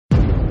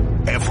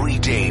Every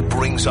day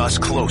brings us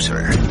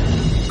closer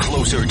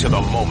to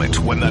the moment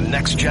when the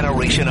next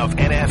generation of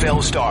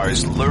NFL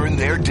stars learn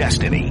their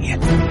destiny.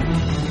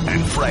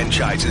 And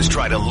franchises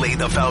try to lay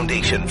the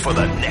foundation for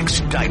the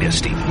next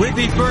dynasty. With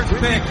the first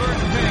pick.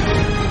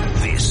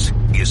 This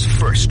is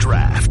First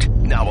Draft.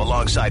 Now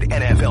alongside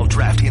NFL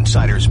Draft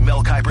Insiders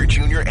Mel Kiper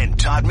Jr. and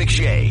Todd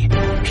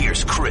McShay,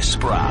 here's Chris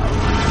Sproul. All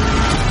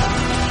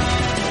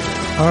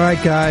right,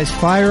 guys,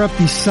 fire up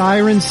the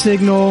siren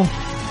signal.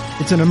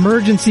 It's an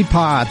emergency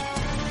pod.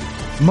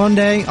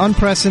 Monday,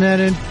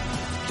 unprecedented.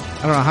 I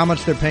don't know how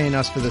much they're paying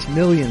us for this.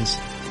 Millions.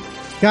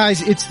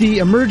 Guys, it's the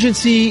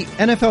emergency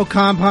NFL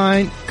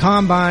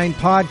Combine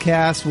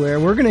podcast where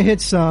we're going to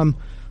hit some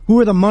who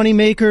are the money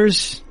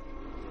makers,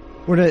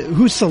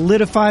 who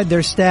solidified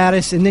their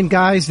status, and then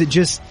guys that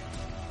just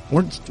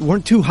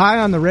weren't too high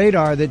on the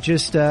radar that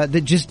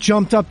just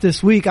jumped up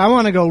this week. I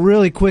want to go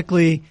really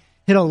quickly,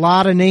 hit a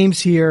lot of names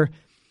here.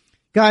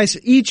 Guys,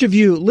 each of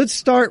you, let's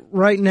start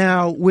right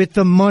now with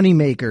the money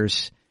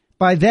makers.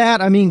 By that,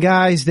 I mean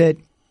guys that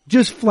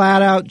just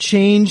flat out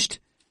changed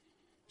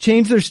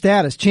their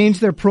status,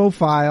 changed their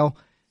profile.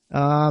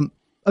 A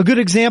good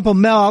example,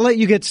 Mel, I'll let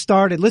you get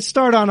started. Let's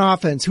start on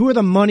offense. Who are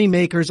the money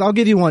makers? I'll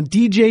give you one.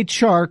 DJ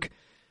Chark,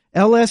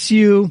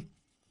 LSU,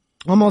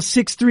 almost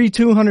 6'3",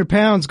 200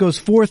 pounds, goes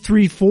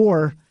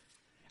 4.34.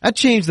 That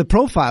changed the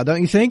profile, don't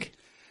you think?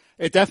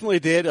 It definitely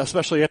did,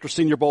 especially after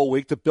Senior Bowl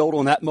week, to build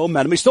on that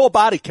momentum. He's still a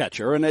body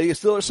catcher, and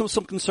still there's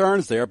some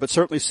concerns there, but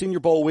certainly Senior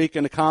Bowl week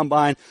and the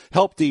Combine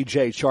helped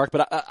DJ Chark.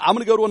 But I'm going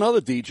to go to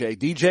another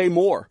DJ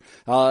Moore.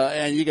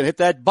 And you can hit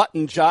that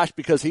button, Josh,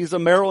 because he's a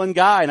Maryland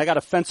guy, and I got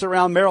a fence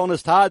around Maryland,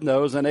 as Todd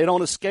knows, and they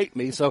don't escape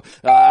me. So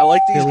I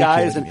like these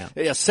guys.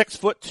 And 6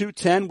 foot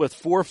 210 with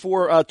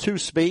 4.42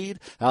 speed,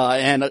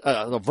 and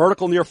a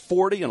vertical near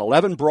 40 and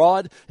 11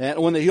 broad, and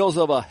on the heels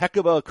of a heck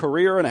of a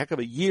career and a heck of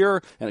a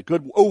year and a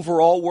good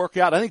overall work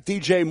out. I think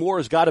DJ Moore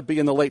has got to be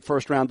in the late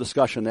first round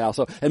discussion now.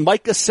 So, and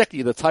Mike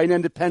Gesicki, the tight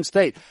end at Penn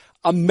State,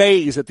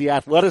 amazed at the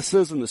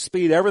athleticism, the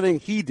speed, everything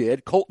he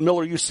did. Colton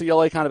Miller,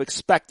 UCLA, kind of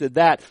expected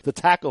that, the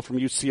tackle from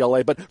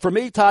UCLA. But for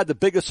me, Todd, the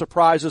biggest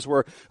surprises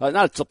were,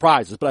 not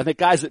surprises, but I think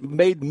guys that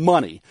made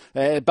money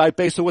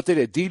based on what they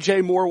did.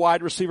 DJ Moore,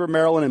 wide receiver,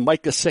 Maryland, and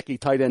Mike Gesicki,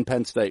 tight end,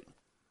 Penn State.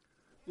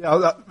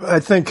 Yeah,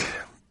 I think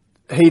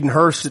Hayden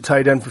Hurst at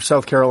tight end for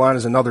South Carolina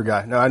is another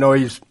guy. Now, I know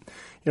he's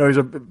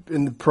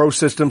in the pro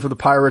system for the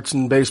Pirates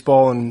in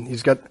baseball, and I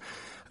think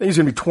he's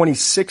going to be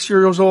 26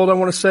 years old, I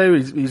want to say.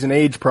 He's an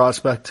age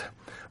prospect.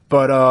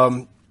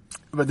 But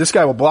this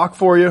guy will block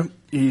for you.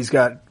 He's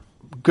got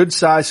good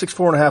size,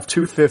 6'4.5",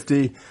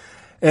 250.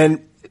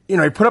 And, he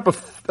put up a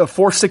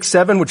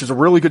 4.67, which is a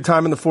really good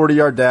time in the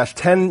 40-yard dash,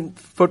 10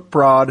 foot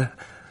broad.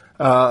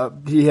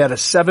 He had a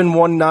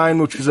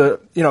 7.19, which is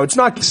it's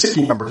not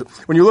Gesicki numbers.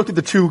 When you look at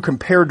the two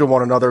compared to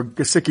one another,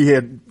 Gesicki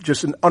had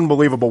just an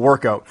unbelievable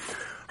workout.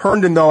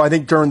 Herndon, though, I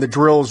think during the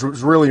drills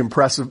was really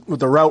impressive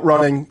with the route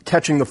running,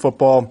 catching the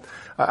football.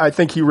 I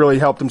think he really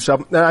helped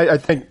himself. And I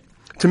think,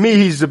 to me,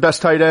 he's the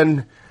best tight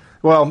end.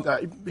 Well,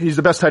 he's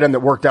the best tight end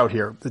that worked out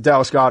here, the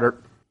Dallas Goedert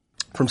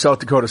from South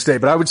Dakota State.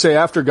 But I would say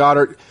after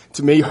Goddard,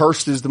 to me,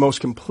 Hurst is the most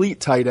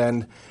complete tight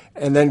end.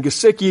 And then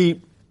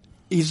Gesicki,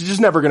 he's just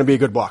never going to be a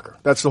good blocker.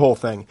 That's the whole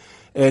thing.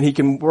 And he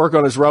can work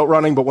on his route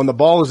running, but when the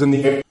ball is in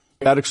the air,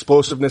 that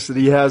explosiveness that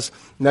he has,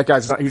 and that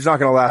he's not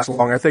going to last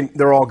long. I think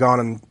they're all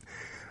gone, and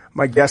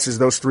my guess is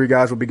those three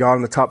guys will be gone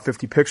in the top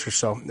 50 picks or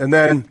so. And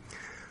then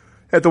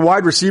at the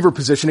wide receiver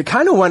position, it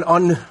kind of went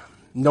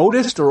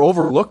unnoticed or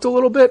overlooked a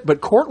little bit,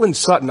 but Cortland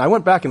Sutton, I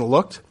went back and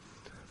looked,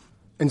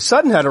 and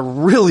Sutton had a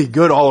really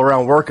good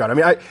all-around workout. I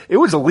mean, it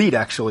was elite,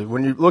 actually,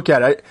 when you look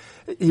at it.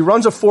 He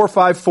runs a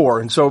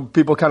 4.54, and so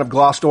people kind of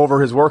glossed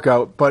over his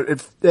workout, but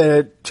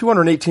at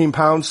 218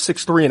 pounds,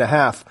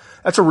 6'3.5",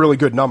 that's a really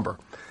good number.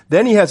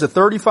 Then he has a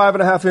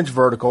 35.5-inch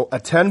vertical, a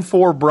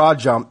 10.4 broad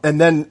jump,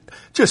 and then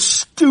just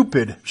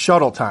stupid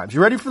shuttle times.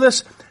 You ready for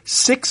this?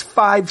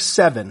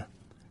 6.57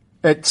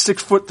 at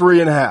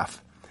 6'3.5",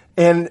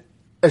 and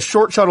a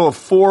short shuttle of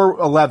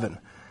 4.11.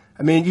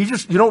 I mean,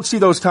 you don't see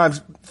those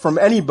times from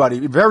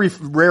anybody, very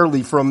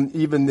rarely from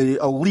even the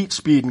elite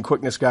speed and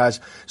quickness guys.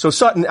 So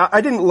Sutton,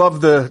 I didn't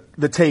love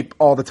the tape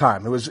all the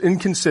time. It was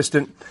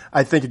inconsistent.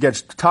 I think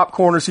against top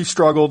corners he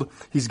struggled.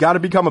 He's got to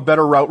become a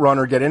better route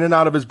runner, get in and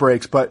out of his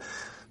breaks, but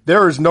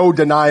there is no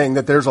denying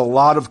that there's a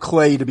lot of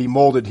clay to be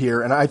molded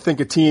here, and I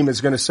think a team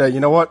is going to say, you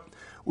know what,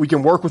 we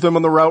can work with him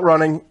on the route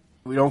running.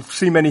 We don't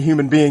see many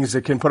human beings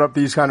that can put up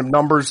these kind of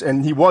numbers,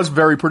 and he was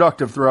very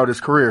productive throughout his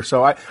career.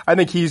 So I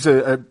think he's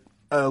a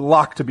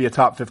lock to be a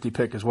top 50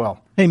 pick as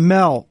well. Hey,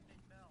 Mel,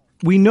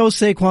 we know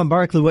Saquon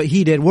Barkley, what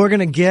he did. We're going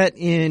to get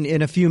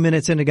in a few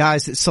minutes into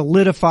guys that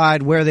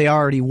solidified where they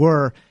already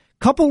were.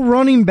 Couple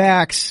running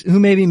backs who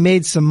maybe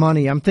made some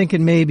money. I'm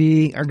thinking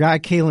maybe our guy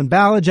Kalen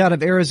Ballage out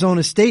of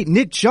Arizona State.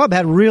 Nick Chubb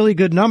had really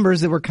good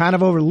numbers that were kind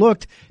of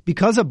overlooked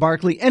because of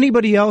Barkley.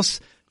 Anybody else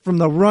from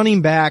the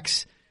running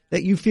backs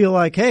that you feel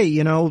like,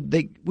 hey,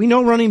 we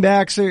know running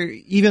backs, or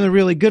even the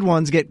really good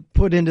ones, get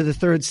put into the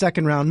third,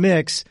 second round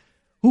mix.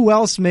 who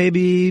else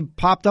maybe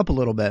popped up a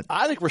little bit?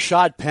 I think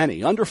Rashad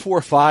Penny, under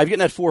 4.5, getting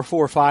that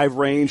 4.45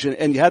 range,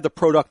 and you had the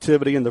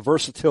productivity and the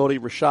versatility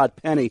Rashad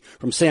Penny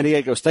from San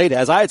Diego State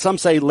has. I had some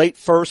say late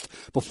first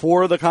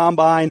before the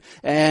combine,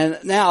 and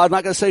now I'm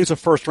not going to say he's a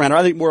first rounder.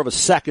 I think more of a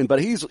second, but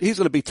he's going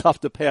to be tough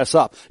to pass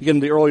up. You get him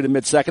the early to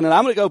mid second, and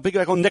I'm going to go big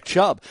back on Nick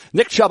Chubb.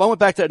 Nick Chubb, I went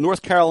back to that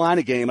North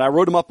Carolina game, and I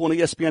wrote him up on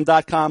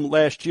ESPN.com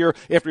last year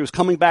after he was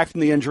coming back from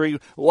the injury,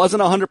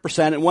 wasn't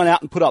 100%, and went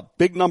out and put up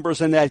big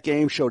numbers in that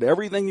game, showed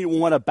everything you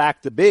want a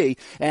back to be,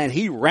 and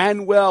he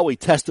ran well, he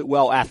tested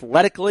well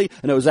athletically,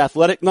 and those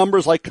athletic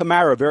numbers like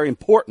Kamara, very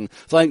important.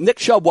 So I think Nick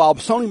Chubb, while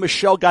Sony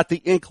Michel got the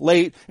ink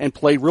late and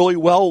played really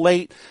well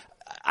late,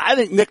 I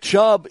think Nick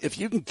Chubb, if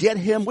you can get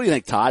him, what do you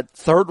think, Todd?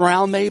 Third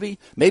round maybe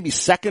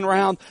second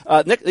round?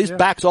 These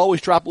backs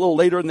always drop a little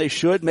later than they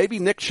should. Maybe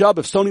Nick Chubb,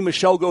 if Sony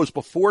Michel goes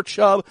before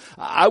Chubb,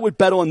 I would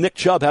bet on Nick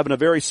Chubb having a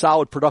very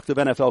solid, productive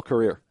NFL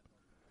career.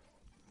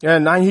 Yeah,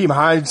 Nyheim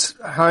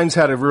Hines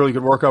had a really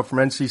good workout from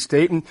NC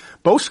State, and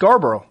Bo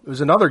Scarborough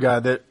was another guy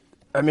that,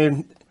 I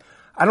mean,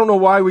 I don't know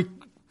why we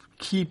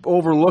keep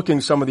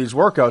overlooking some of these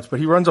workouts, but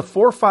he runs a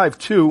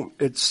 4.52.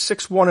 It's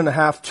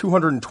 6'1.5",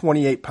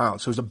 228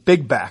 pounds. So he's a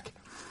big back.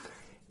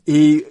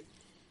 He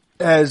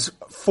has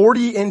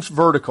 40-inch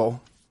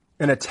vertical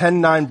and a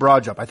 10.9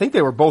 broad jump. I think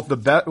they were both the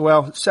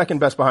best, second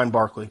best behind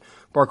Barkley.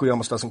 Barkley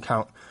almost doesn't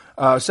count.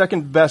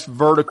 Second best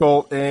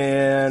vertical,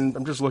 and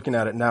I'm just looking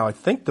at it now. I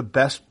think the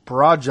best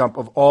broad jump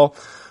of all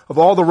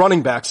the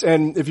running backs.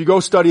 And if you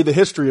go study the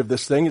history of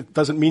this thing, it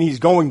doesn't mean he's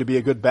going to be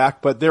a good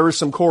back, but there is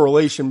some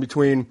correlation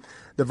between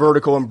the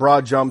vertical and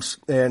broad jumps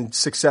and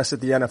success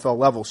at the NFL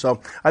level.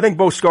 So I think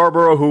Bo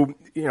Scarborough, who,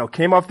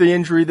 came off the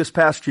injury this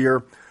past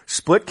year,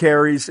 split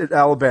carries at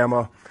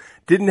Alabama,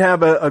 didn't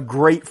have a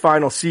great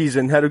final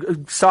season, had a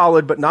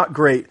solid but not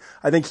great.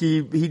 I think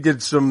he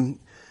did some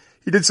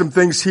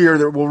things here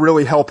that will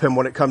really help him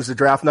when it comes to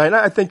draft night. And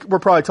I think we're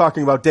probably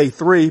talking about day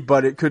 3,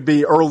 but it could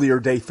be earlier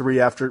day 3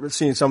 after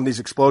seeing some of these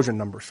explosion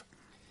numbers.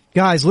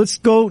 Guys, let's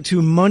go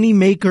to money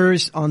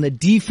makers on the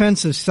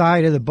defensive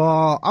side of the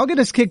ball. I'll get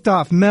us kicked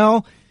off.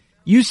 Mel,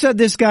 you said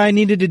this guy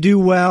needed to do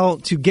well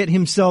to get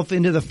himself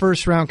into the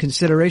first round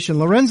consideration.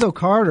 Lorenzo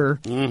Carter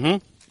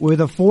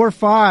with a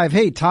 4.5.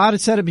 Hey, Todd had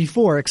said it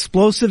before.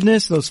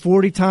 Explosiveness, those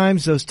 40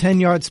 times, those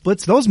 10-yard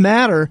splits, those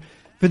matter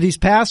for these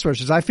pass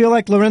rushers. I feel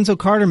like Lorenzo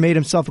Carter made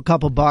himself a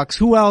couple bucks.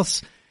 Who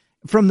else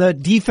from the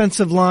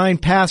defensive line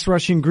pass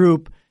rushing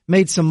group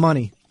made some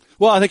money?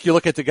 Well, I think you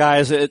look at the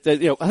guys, I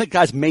think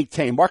guys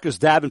maintain. Marcus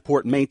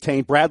Davenport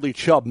maintained. Bradley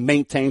Chubb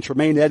maintained.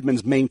 Tremaine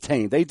Edmonds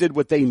maintained. They did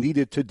what they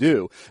needed to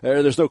do.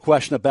 There's no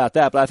question about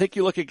that. But I think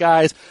you look at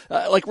guys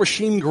like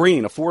Rasheem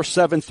Green, a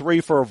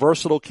 4.73 for a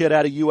versatile kid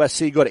out of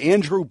USC. Go to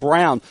Andrew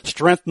Brown,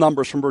 strength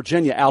numbers from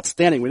Virginia,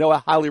 outstanding. We know how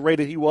highly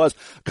rated he was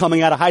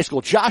coming out of high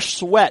school. Josh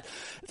Sweat.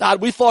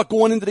 We thought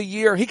going into the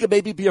year he could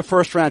maybe be a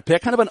first-round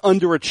pick, kind of an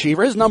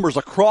underachiever. His numbers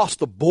across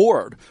the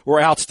board were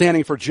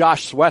outstanding for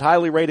Josh Sweat,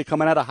 highly rated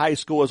coming out of high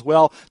school as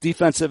well,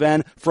 defensive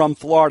end from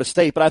Florida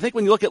State. But I think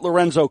when you look at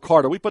Lorenzo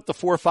Carter, we put the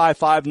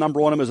 4.55 number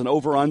on him as an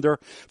over-under.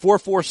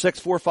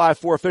 4.46,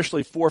 4.54,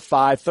 officially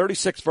 4.5,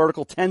 36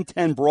 vertical,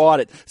 10.10 broad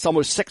at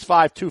almost 6'5",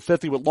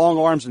 250 with long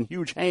arms and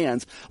huge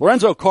hands.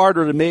 Lorenzo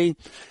Carter, to me,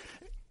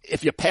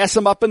 if you pass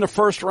him up in the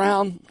first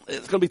round,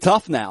 it's going to be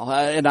tough now.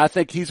 And I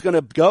think he's going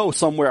to go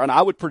somewhere, and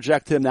I would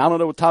project him now. I don't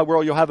know what Todd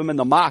Worrell you'll have him in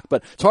the mock,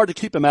 but it's hard to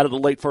keep him out of the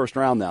late first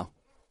round now.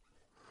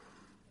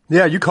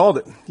 Yeah, you called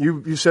it.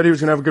 You said he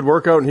was going to have a good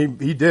workout,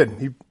 and he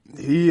did.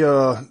 He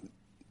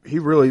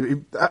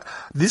really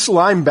this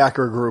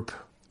linebacker group,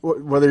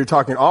 whether you're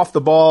talking off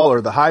the ball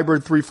or the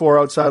hybrid 3-4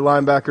 outside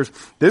linebackers,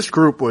 this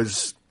group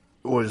was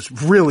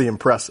really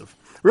impressive.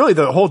 Really,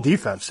 the whole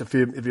defense, if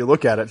you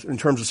look at it in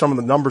terms of some of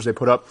the numbers they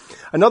put up.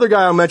 Another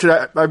guy I'll mention,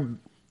 I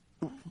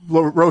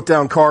wrote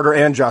down Carter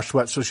and Josh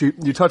Sweat, so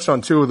you touched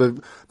on 2 of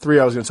the 3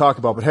 I was going to talk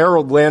about. But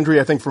Harold Landry,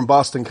 I think from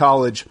Boston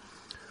College,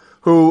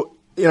 who,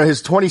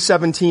 his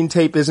 2017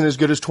 tape isn't as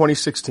good as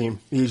 2016.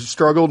 He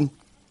struggled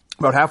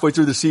about halfway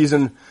through the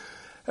season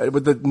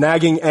with the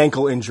nagging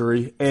ankle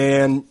injury,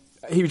 and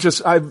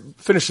I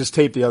finished his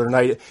tape the other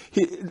night.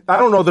 I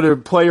don't know that a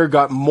player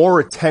got more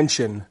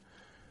attention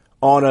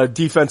on a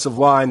defensive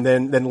line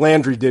than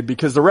Landry did,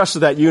 because the rest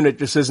of that unit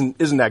just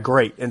isn't that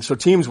great. And so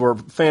teams were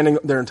fanning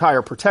their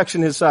entire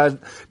protection his side,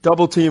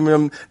 double teaming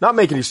him, not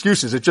making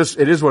excuses. It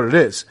is what it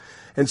is.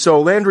 And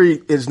so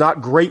Landry is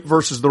not great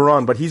versus the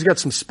run, but he's got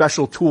some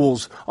special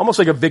tools, almost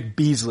like a Vic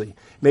Beasley.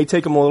 It may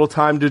take him a little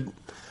time to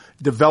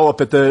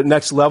develop at the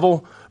next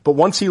level, but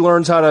once he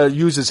learns how to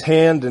use his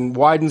hand and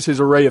widens his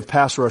array of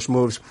pass rush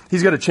moves,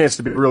 he's got a chance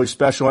to be really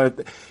special.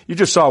 You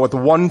just saw with the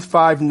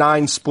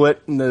 1.59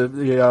 split and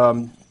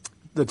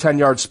the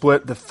 10-yard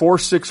split, the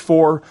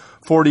 4.64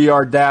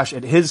 40-yard dash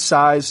at his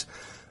size.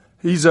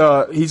 He's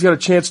got a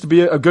chance to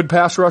be a good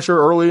pass rusher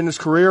early in his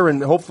career,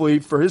 and hopefully,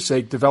 for his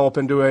sake, develop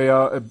into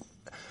a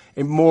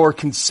more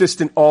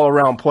consistent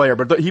all-around player.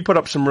 But he put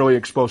up some really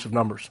explosive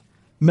numbers.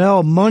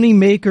 Mel, money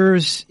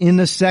makers in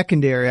the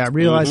secondary. I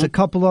realize a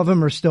couple of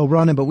them are still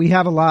running, but we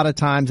have a lot of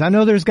times. I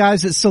know there's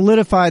guys that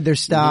solidified their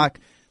stock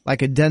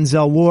like a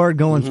Denzel Ward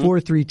going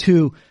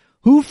 4-3-2.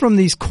 Who from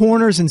these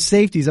corners and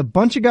safeties, a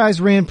bunch of guys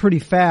ran pretty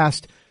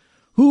fast,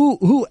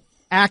 who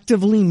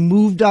actively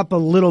moved up a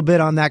little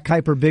bit on that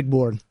Kuiper big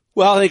board?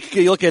 Well, I think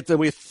you look at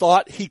we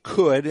thought he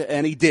could,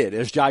 and he did,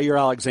 as Jair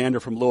Alexander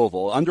from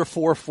Louisville. Under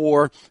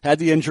 4.4, had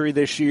the injury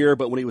this year,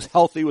 but when he was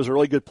healthy, was a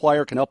really good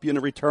player, can help you in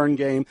the return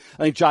game.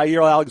 I think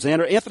Jair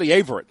Alexander, Anthony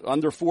Averett,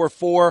 under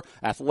 4.4,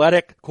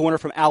 athletic, corner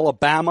from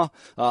Alabama,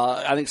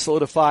 I think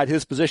solidified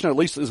his position, at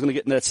least is going to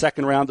get in that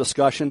second round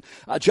discussion.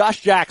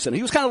 Josh Jackson,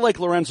 he was kind of like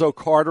Lorenzo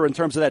Carter in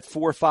terms of that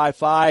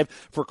 4.55.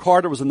 For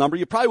Carter was a number.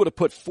 You probably would have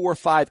put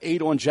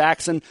 4.58 on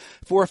Jackson,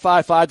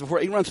 4.55 before.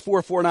 He runs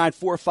 4.49,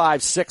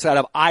 4.56 out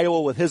of Iowa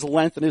with his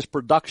length and his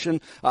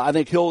production. I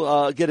think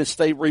he'll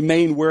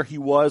remain where he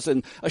was.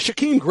 And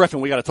Shaquem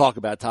Griffin, we got to talk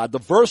about, Todd. The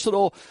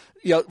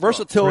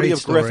versatility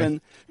of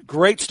Griffin.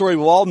 Great story.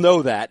 We all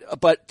know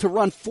that. But to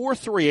run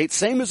 4.38,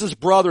 same as his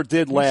brother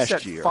did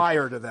last year.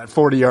 Fire to that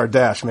 40-yard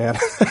dash, man.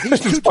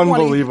 He's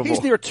unbelievable.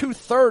 He's near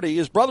 230.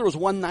 His brother was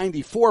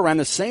 194, ran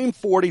the same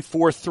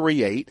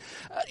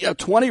 4.38.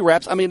 20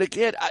 reps. I mean,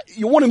 again,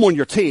 you want him on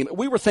your team.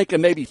 We were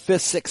thinking maybe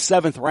 5th,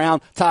 6th, 7th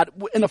round. Todd,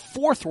 in the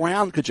 4th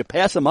round, could you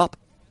pass him up?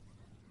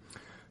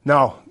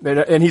 No,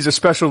 and he's a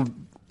special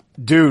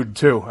dude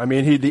too. I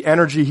mean, the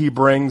energy he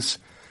brings,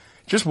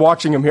 just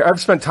watching him here. I've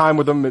spent time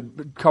with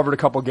him, covered a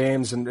couple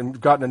games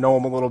and gotten to know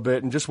him a little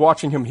bit, and just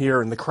watching him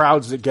here and the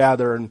crowds that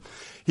gather, and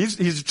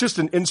he's just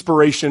an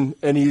inspiration,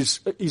 and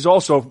he's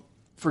also,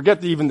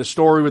 forget even the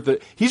story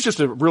he's just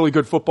a really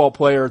good football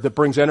player that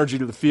brings energy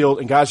to the field,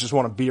 and guys just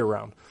want to be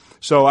around.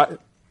 So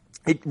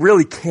it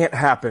really can't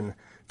happen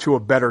to a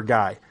better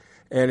guy.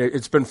 And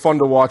it's been fun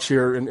to watch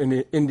here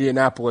in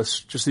Indianapolis,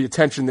 just the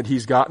attention that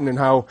he's gotten and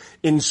how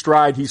in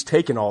stride he's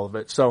taken all of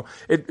it. So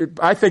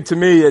I think to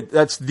me,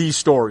 that's the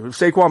story.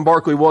 Saquon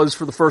Barkley was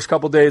for the first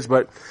couple of days,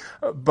 but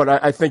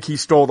I think he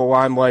stole the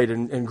limelight,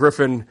 and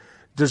Griffin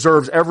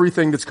deserves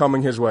everything that's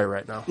coming his way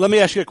right now. Let me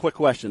ask you a quick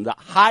question. The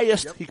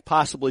highest he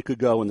possibly could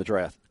go in the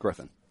draft,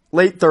 Griffin?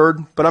 Late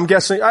 3rd, but I'm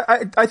guessing,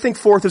 I think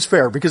 4th is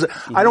fair because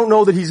I don't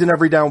know that he's an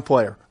every down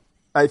player.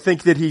 I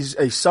think that he's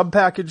a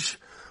sub-package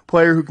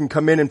player who can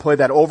come in and play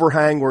that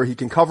overhang where he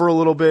can cover a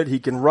little bit, he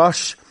can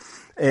rush,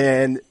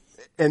 and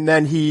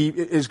then he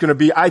is going to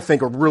be, I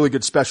think, a really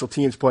good special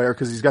teams player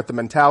because he's got the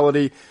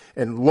mentality,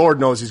 and Lord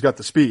knows he's got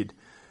the speed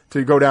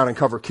to go down and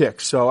cover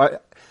kicks. So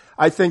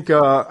I think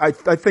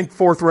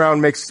 4th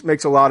round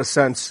makes a lot of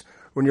sense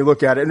when you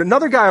look at it. And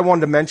another guy I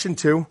wanted to mention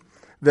too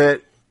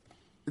that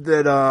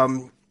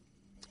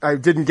I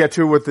didn't get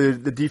to with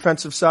the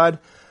defensive side,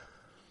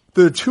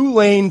 the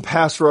Tulane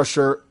pass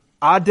rusher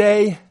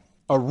Ade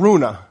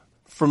Aruna.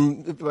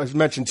 From, as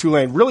mentioned,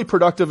 Tulane, really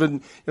productive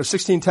in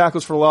 16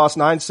 tackles for loss,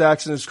 9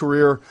 sacks in his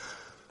career.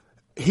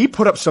 He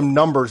put up some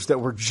numbers that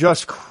were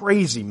just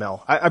crazy,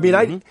 Mel. I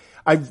mean,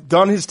 I've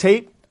done his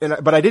tape,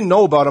 but I didn't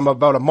know about him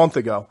about a month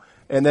ago.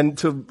 And then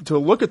to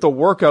look at the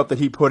workout that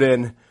he put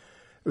in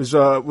was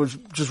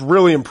just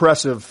really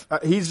impressive.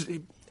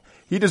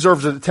 He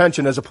deserves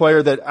attention as a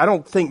player that I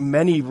don't think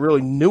many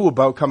really knew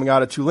about coming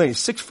out of Tulane. He's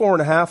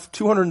 6'4.5",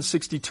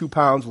 262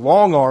 pounds,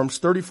 long arms,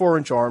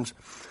 34-inch arms.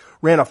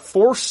 Ran a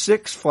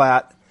 4.6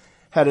 flat,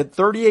 had a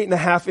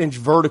 38.5-inch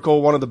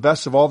vertical, one of the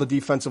best of all the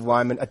defensive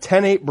linemen, a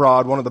 10.8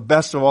 broad, one of the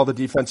best of all the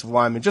defensive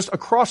linemen. Just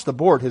across the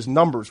board, his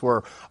numbers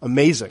were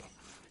amazing.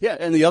 Yeah,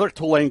 and the other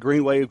Tulane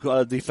Green Wave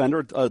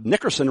defender,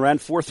 Nickerson, ran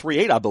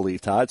 4.38, I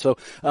believe, Todd. So,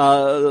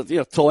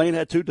 Tulane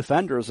had 2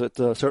 defenders that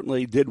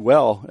certainly did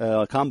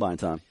well combine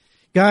time.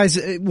 Guys,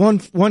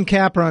 one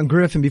capper on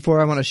Griffin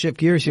before I want to shift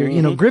gears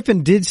here.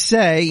 Griffin did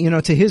say,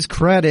 to his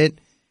credit,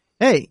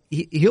 hey,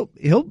 he'll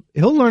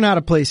learn how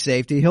to play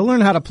safety. He'll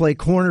learn how to play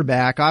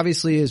cornerback.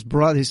 Obviously,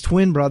 his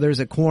twin brother's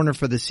a corner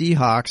for the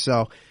Seahawks,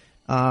 so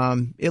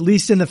at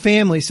least in the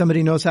family,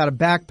 somebody knows how to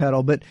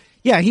backpedal. But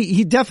yeah,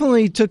 he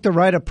definitely took the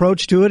right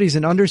approach to it. He's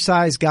an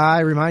undersized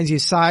guy, reminds you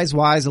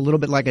size-wise a little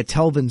bit like a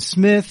Telvin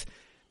Smith.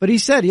 But he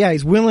said, yeah,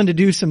 he's willing to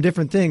do some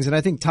different things, and I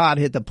think Todd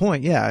hit the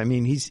point. Yeah, I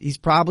mean, he's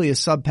probably a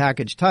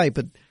sub-package type,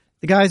 but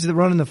the guys that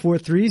run in the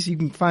 4.3s, you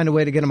can find a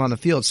way to get them on the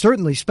field.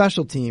 Certainly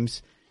special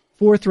teams.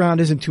 4th round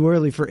isn't too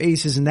early for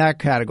aces in that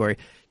category.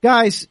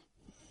 Guys,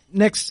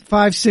 next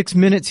 5-6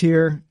 minutes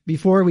here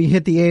before we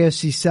hit the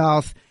AFC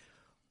South,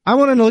 I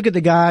want to look at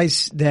the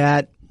guys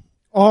that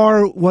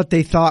are what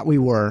they thought we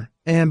were.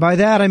 And by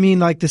that, I mean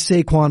like the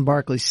Saquon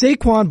Barkley.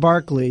 Saquon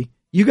Barkley,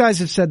 you guys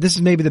have said this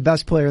is maybe the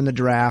best player in the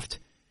draft.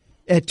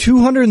 At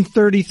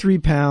 233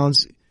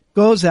 pounds,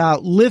 goes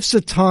out, lifts a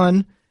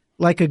ton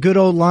like a good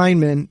old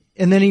lineman,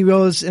 and then he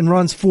goes and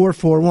runs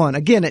 4.41.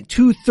 Again, at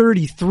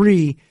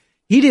 233,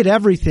 he did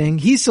everything.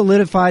 He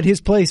solidified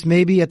his place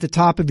maybe at the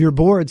top of your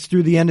boards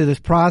through the end of this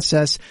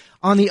process.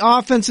 On the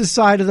offensive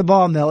side of the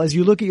ball, Mel, as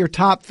you look at your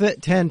top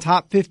 10,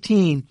 top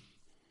 15,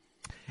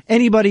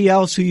 anybody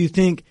else who you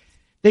think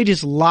they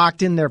just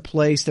locked in their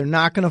place, they're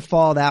not going to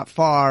fall that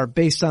far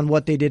based on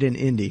what they did in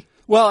Indy?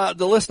 Well,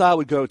 the list I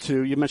would go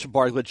to, you mentioned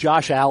Barkley, but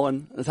Josh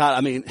Allen.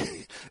 I mean,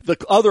 the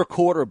other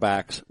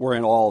quarterbacks were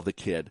in awe of the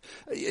kid.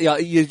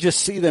 You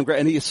just see them,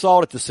 and you saw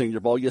it at the Senior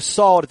Bowl. You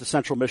saw it at the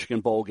Central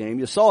Michigan Bowl game.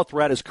 You saw it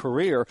throughout his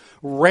career.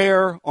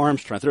 Rare arm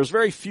strength. There's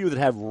very few that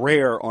have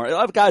rare arms. A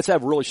lot of guys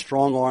have really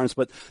strong arms,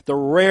 but the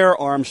rare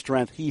arm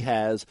strength he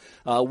has,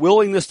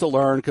 willingness to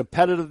learn,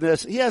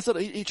 competitiveness.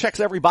 He checks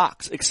every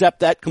box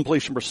except that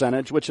completion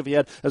percentage, which if he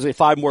had, as a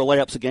 5 more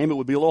layups a game, it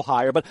would be a little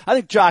higher. But I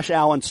think Josh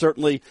Allen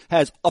certainly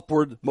has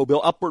upward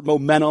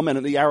momentum,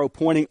 and the arrow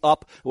pointing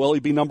up. Will he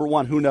be number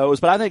one? Who knows?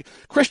 But I think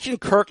Christian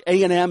Kirk,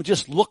 A&M,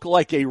 just looked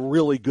like a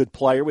really good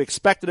player. We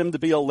expected him to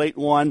be a late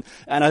one,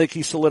 and I think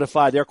he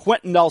solidified there.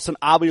 Quentin Nelson,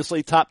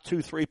 obviously top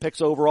 2-3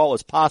 picks overall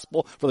as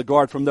possible for the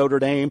guard from Notre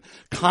Dame.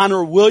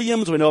 Connor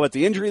Williams, we know about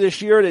the injury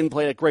this year, didn't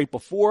play that great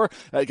before.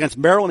 Against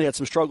Maryland, he had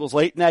some struggles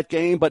late in that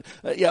game, but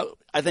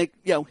I think,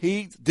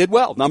 he did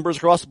well. Numbers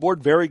across the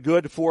board, very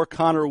good for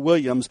Connor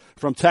Williams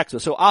from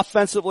Texas. So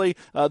offensively,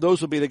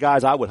 those would be the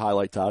guys I would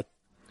highlight, Todd.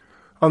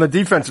 On the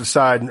defensive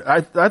side,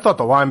 I thought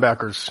the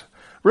linebackers,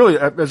 really,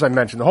 as I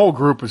mentioned, the whole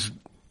group was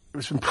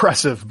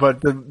impressive,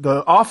 but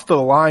the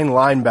off-the-line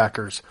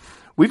linebackers,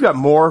 we've got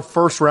more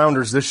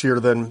first-rounders this year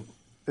than,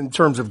 in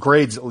terms of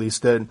grades at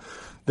least, than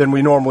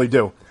we normally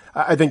do.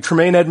 I think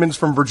Tremaine Edmonds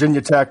from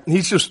Virginia Tech,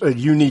 he's just a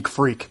unique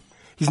freak.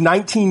 He's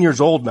 19 years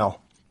old, Mel.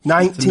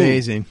 19. That's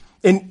amazing.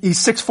 And he's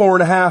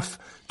 6'4.5",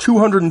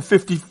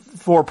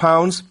 254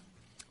 pounds,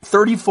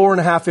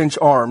 34.5-inch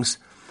arms.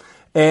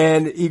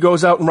 And he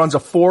goes out and runs a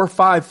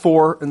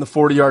 4.54 in the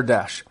 40-yard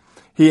dash.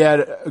 He had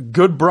a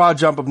good broad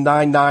jump of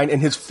 9.9,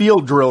 and his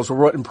field drills were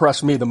what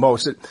impressed me the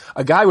most.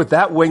 A guy with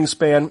that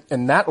wingspan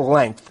and that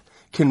length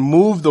can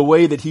move the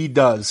way that he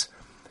does.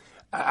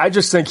 I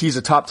just think he's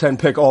a top 10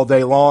 pick all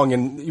day long.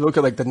 And you look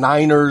at like the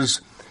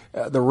Niners,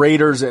 the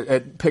Raiders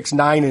at picks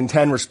 9 and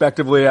 10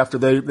 respectively after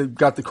they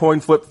got the coin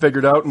flip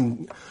figured out,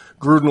 and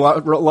Gruden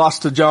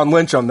lost to John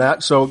Lynch on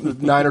that. So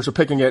the Niners are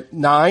picking at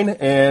 9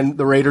 and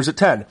the Raiders at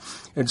 10.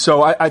 And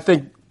so I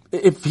think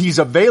if he's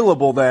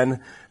available,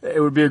 then it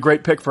would be a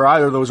great pick for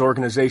either of those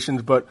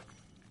organizations, but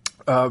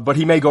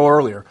he may go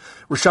earlier.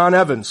 Rashaan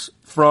Evans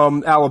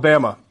from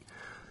Alabama.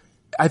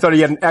 I thought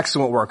he had an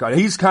excellent workout.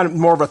 He's kind of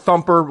more of a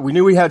thumper. We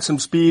knew he had some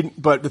speed,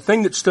 but the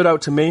thing that stood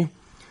out to me,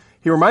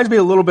 he reminds me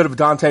a little bit of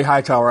Dante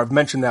Hightower. I've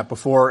mentioned that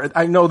before.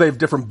 I know they have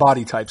different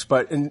body types,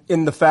 but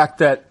in the fact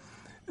that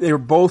they were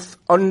both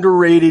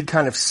underrated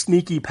kind of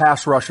sneaky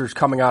pass rushers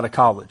coming out of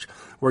college,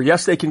 where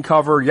yes, they can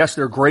cover. Yes,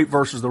 they're great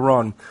versus the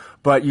run,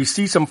 but you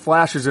see some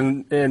flashes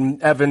in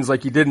Evans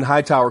like you did in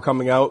Hightower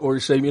coming out, where you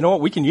say, you know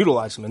what, we can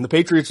utilize him. And the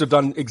Patriots have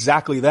done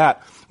exactly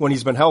that when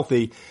he's been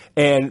healthy.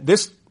 And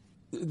this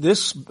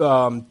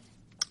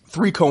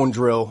 3-cone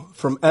drill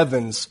from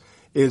Evans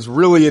is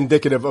really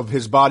indicative of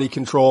his body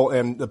control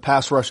and the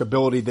pass rush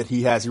ability that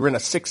he has. He ran a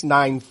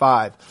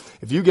 6.95.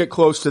 If you get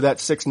close to that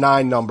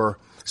 6.9 number,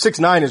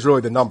 6.9 is really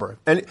the number.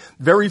 And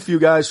very few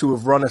guys who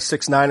have run a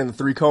 6.9 in the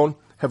 3-cone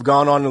have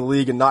gone on in the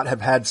league and not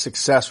have had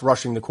success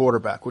rushing the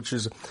quarterback, which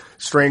is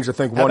strange to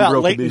think one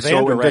drill could be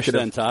so indicative.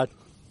 Then, Todd?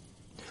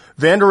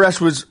 Van Der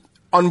Esch was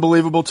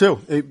unbelievable too.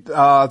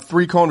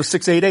 3-cone to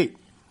 6.88.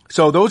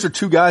 So those are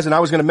two guys, and I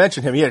was going to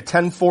mention him. He had a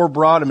 10.4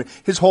 broad. I mean,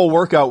 his whole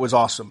workout was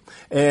awesome.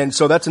 And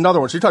so that's another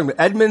one. So you're talking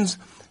about Edmonds,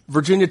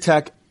 Virginia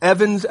Tech,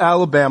 Evans,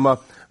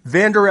 Alabama,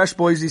 Van Der Esch,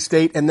 Boise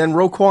State, and then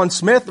Roquan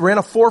Smith ran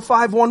a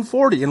 4.5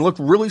 140 and looked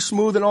really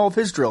smooth in all of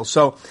his drills.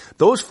 So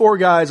those 4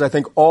 guys, I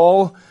think,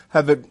 all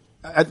have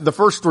the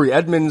first 3,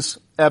 Edmonds,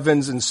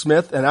 Evans, and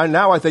Smith. And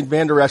I think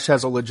Van Der Esch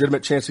has a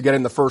legitimate chance to get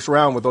in the first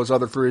round with those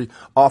other 3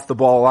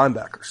 off-the-ball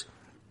linebackers.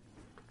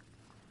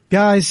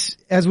 Guys,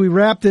 as we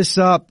wrap this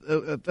up,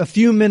 a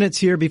few minutes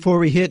here before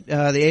we hit the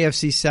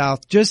AFC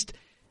South, just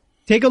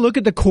take a look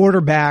at the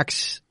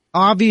quarterbacks.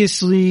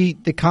 Obviously,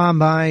 the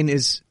combine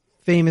is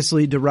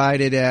famously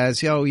derided as,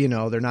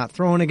 they're not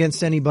throwing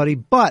against anybody,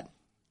 but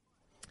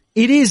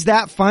it is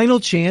that final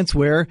chance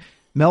where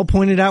Mel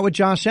pointed out with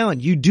Josh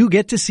Allen. You do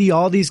get to see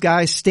all these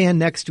guys stand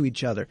next to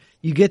each other.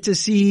 You get to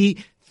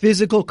see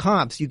physical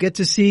comps. You get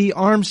to see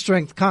arm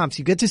strength comps.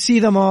 You get to see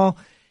them all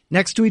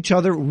next to each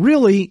other,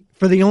 really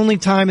for the only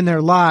time in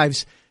their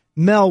lives.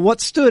 Mel, what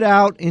stood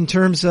out in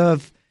terms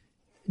of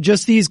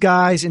just these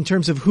guys, in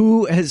terms of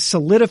who has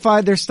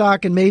solidified their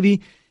stock, and maybe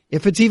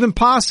if it's even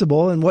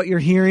possible, and what you're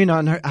hearing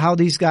on how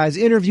these guys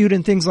interviewed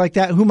and things like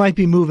that, who might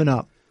be moving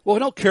up? Well, we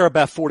don't care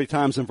about 40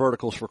 times in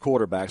verticals for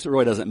quarterbacks. It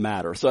really doesn't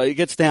matter. So it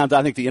gets down to,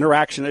 I think, the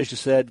interaction, as you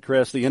said,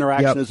 Chris, the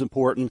interaction is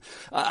important.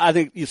 I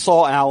think you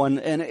saw Allen,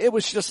 and it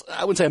was just,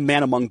 I wouldn't say a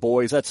man among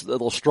boys. That's a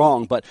little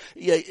strong. But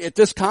at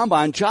this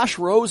combine, Josh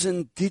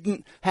Rosen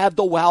didn't have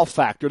the wow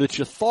factor that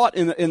you thought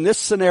in this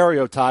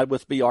scenario, Todd,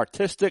 with the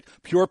artistic,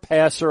 pure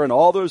passer and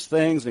all those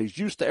things, and he's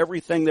used to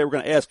everything they were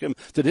going to ask him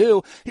to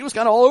do. He was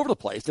kind of all over the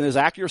place, and his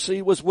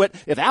accuracy was what,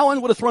 if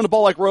Allen would have thrown the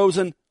ball like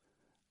Rosen,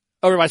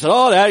 Everybody said,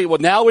 well,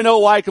 now we know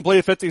why he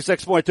completed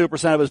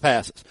 56.2% of his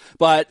passes.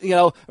 But,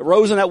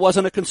 Rosen, that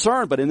wasn't a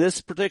concern. But in this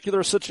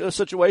particular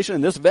situation,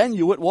 in this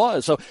venue, it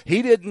was. So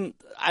he didn't,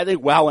 I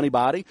think, wow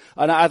anybody.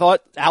 And I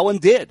thought Allen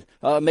did.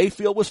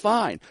 Mayfield was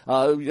fine.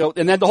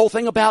 And then the whole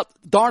thing about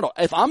Darnold.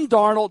 If I'm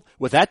Darnold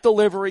with that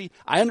delivery,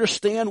 I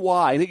understand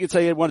why. And he could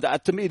say,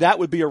 to me, that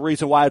would be a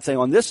reason why I'd say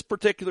on this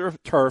particular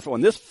turf,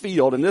 on this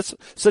field, in this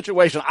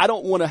situation, I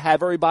don't want to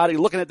have everybody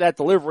looking at that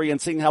delivery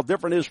and seeing how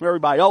different it is from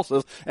everybody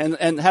else's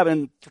and having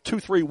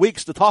 2-3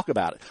 weeks to talk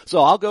about it.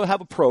 So I'll go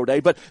have a pro day.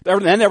 But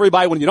then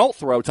everybody, when you don't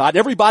throw, Todd,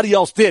 everybody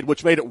else did,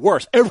 which made it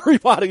worse.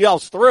 Everybody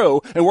else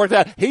threw and worked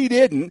out. He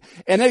didn't.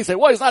 And they say,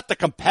 well, he's not the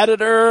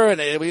competitor,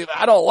 and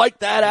I don't like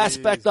that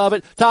aspect of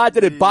it. Todd,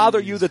 did it bother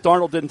you that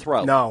Darnold didn't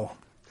throw? No,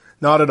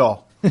 not at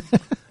all.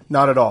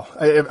 Not at all.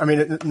 I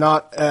mean,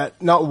 not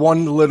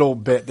one little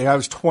bit. The guy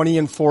was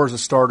 20-4 as a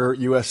starter at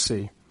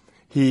USC.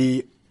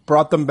 He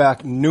brought them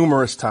back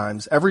numerous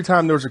times. Every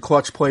time there was a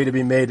clutch play to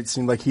be made, it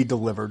seemed like he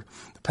delivered.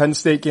 The Penn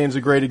State game's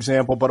a great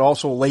example, but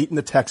also late in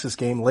the Texas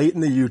game, late in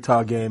the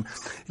Utah game.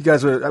 You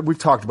guys, we've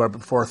talked about it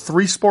before, a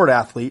 3-sport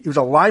athlete. He was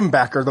a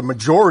linebacker the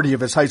majority of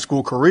his high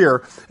school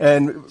career,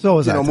 and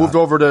moved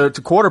over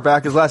to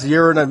quarterback his last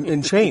year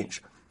and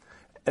change.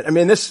 I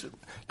mean,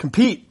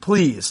 compete,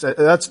 please.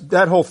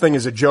 That whole thing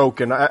is a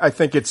joke, and I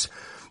think it's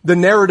the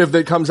narrative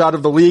that comes out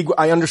of the league.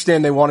 I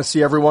understand they want to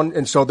see everyone,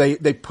 and so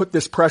they put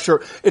this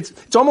pressure.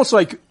 It's almost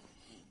like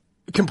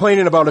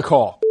complaining about a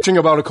call. Bitching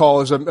about a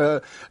call is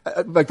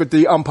like with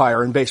the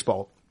umpire in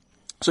baseball.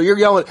 So you're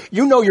yelling,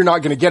 you're not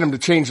going to get him to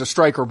change the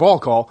strike or ball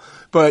call,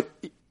 but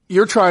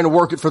you're trying to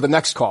work it for the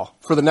next call,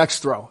 for the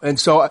next throw. And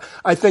so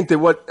I think that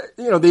what,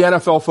 the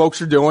NFL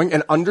folks are doing,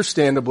 and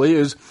understandably,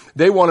 is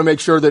they want to make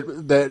sure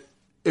that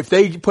if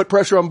they put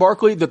pressure on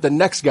Barkley, that the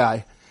next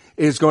guy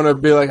is going to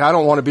be like, I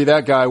don't want to be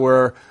that guy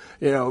where,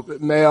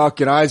 Mayock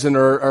and Eisen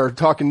are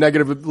talking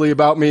negatively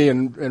about me,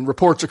 and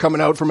reports are coming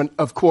out from,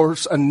 of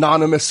course,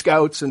 anonymous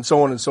scouts and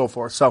so on and so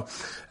forth. So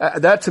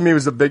that to me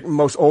was the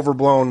most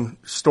overblown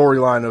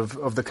storyline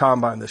of the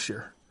combine this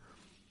year.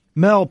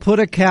 Mel, put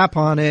a cap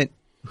on it.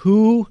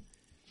 Well,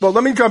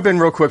 let me jump in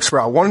real quick,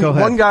 Sproul.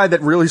 One guy that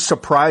really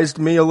surprised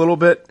me a little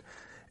bit,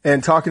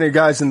 and talking to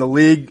guys in the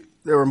league,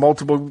 there were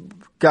multiple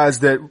guys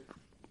that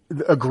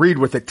agreed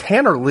with it.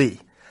 Tanner Lee.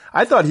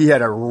 I thought he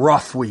had a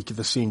rough week at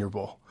the Senior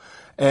Bowl.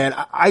 And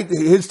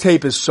his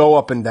tape is so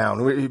up and down.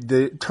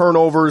 The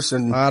turnovers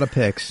and a lot of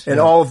picks and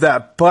all of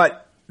that.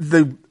 But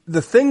the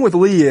thing with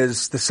Lee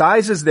is the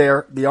size is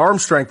there, the arm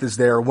strength is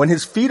there. When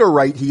his feet are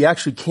right, he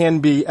actually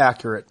can be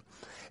accurate.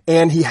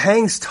 And he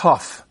hangs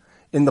tough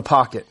in the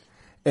pocket.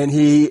 And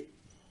he's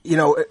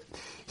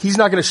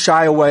not going to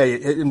shy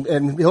away,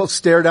 and he'll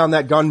stare down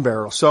that gun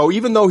barrel. So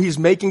even though he's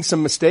making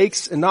some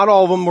mistakes, and not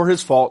all of them were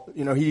his fault,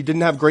 he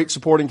didn't have great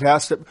supporting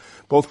cast at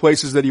both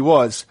places that he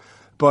was.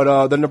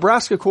 But the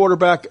Nebraska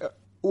quarterback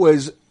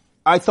was,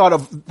 I thought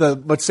of the,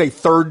 let's say,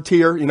 third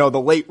tier, the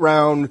late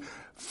round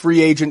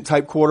free agent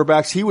type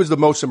quarterbacks. He was the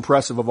most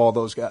impressive of all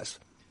those guys.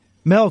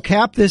 Mel,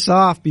 cap this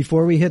off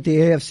before we hit the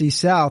AFC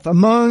South.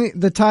 Among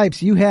the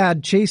types, you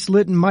had Chase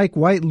Litton, Mike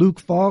White,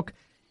 Luke Falk,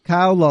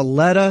 Kyle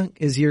Laletta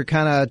is your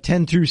kind of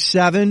 10 through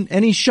 7.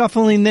 Any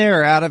shuffling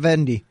there out of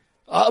Indy?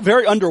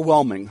 Very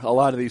underwhelming, a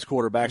lot of these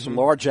quarterbacks from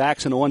Lamar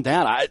Jackson on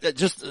down.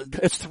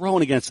 It's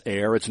thrown against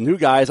air. It's new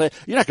guys.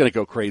 You're not going to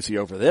go crazy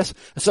over this.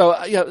 So,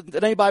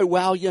 did anybody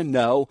wow you?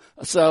 No.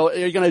 So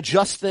you're going to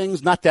adjust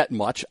things? Not that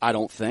much, I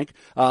don't think.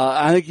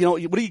 I think,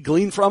 what do you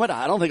glean from it?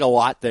 I don't think a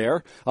lot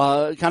there.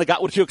 Kind of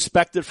got what you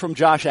expected from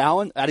Josh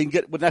Allen. I didn't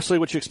get necessarily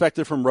what you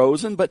expected from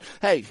Rosen, but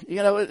hey,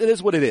 it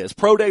is what it is.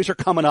 Pro days are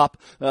coming up,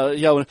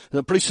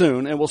 pretty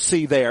soon, and we'll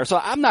see there.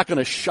 So I'm not going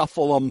to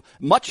shuffle them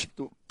much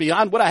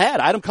beyond what I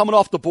had. I had them coming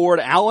off the board: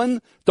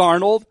 Allen,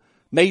 Darnold,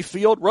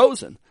 Mayfield,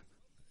 Rosen,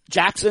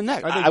 Jackson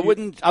next. I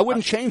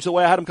wouldn't change the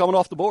way I had them coming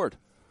off the board.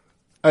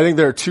 I think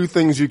there are two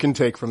things you can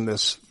take from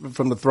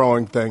the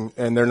throwing thing,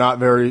 and they're not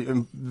very,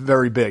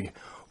 very big.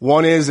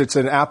 One is it's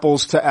an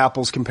apples to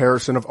apples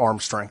comparison of arm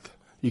strength.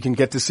 You can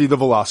get to see the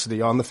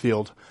velocity on the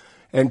field.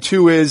 And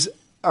two is,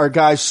 are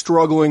guys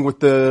struggling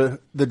with the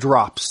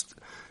drops,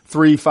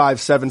 3,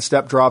 5, 7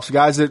 step drops.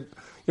 Guys that,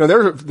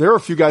 there are a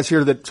few guys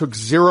here that took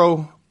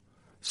 0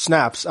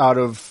 snaps out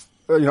of,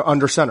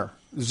 under center.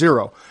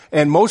 0.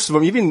 And most of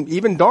them,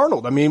 even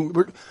Darnold. I mean,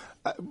 we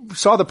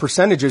saw the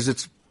percentages.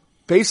 It's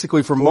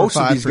basically for most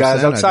of these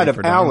guys outside of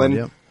Allen.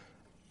 Darnold,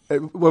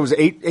 what was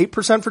it,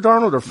 8% for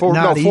Darnold, or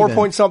 4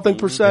 point something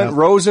percent? Yep.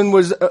 Rosen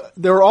was,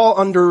 they were all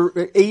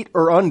under 8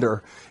 or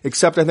under,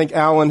 except I think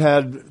Allen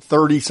had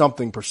 30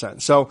 something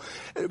percent. So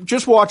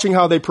just watching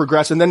how they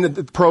progress, and then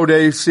the pro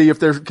day, see if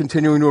they're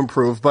continuing to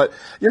improve. But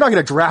you're not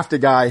going to draft a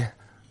guy.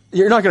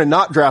 You're not going to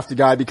not draft a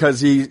guy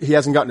because he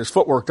hasn't gotten his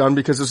footwork done,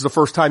 because this is the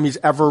first time he's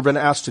ever been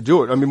asked to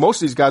do it. I mean, most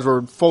of these guys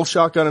were full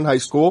shotgun in high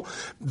school,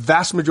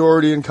 vast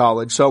majority in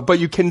college. So, but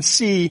you can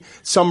see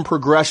some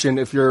progression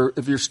if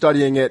you're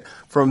studying it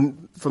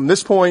from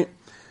this point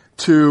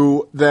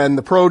to then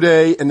the pro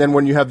day, and then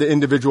when you have the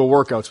individual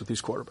workouts with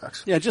these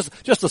quarterbacks. Yeah, just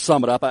to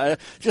sum it up,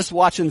 just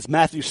watching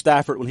Matthew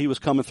Stafford when he was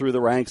coming through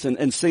the ranks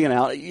and seeing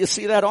out, you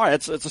see that arm.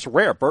 It's just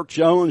rare. Burt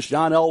Jones,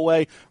 John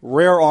Elway,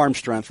 rare arm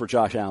strength for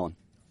Josh Allen.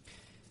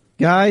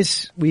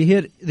 Guys, we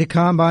hit the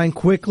combine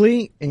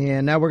quickly,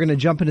 and now we're going to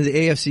jump into the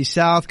AFC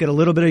South, get a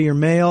little bit of your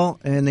mail,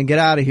 and then get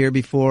out of here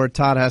before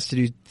Todd has to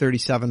do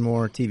 37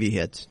 more TV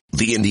hits.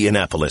 The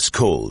Indianapolis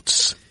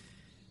Colts.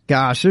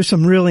 Gosh, there's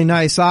some really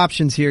nice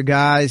options here,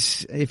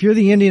 guys. If you're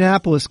the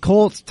Indianapolis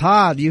Colts,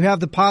 Todd, you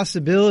have the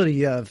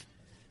possibility of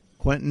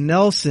Quentin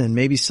Nelson,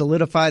 maybe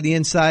solidify the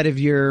inside of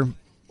your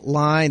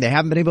line. They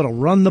haven't been able to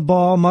run the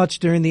ball much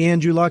during the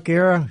Andrew Luck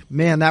era.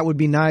 Man, that would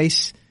be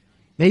nice.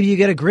 Maybe you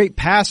get a great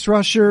pass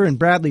rusher and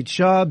Bradley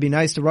Chubb. Be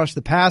nice to rush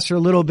the passer a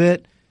little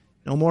bit.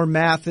 No more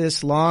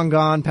Mathis, long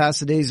gone past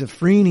the days of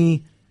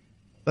Freeney.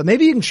 But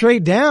maybe you can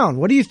trade down.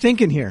 What are you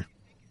thinking here?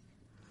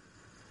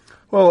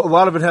 Well, a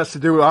lot of it has to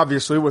do,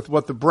 obviously, with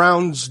what the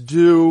Browns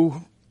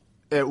do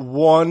at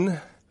 1.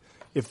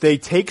 If they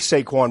take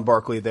Saquon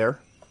Barkley there,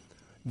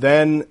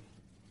 then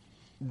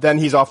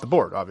he's off the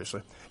board,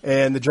 obviously.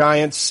 And the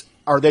Giants,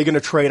 are they going to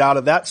trade out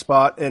of that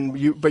spot?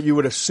 But you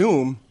would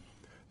assume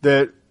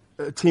that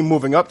a team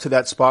moving up to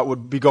that spot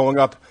would be going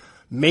up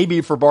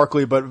maybe for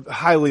Barkley, but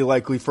highly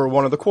likely for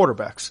one of the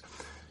quarterbacks.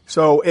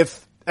 So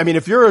if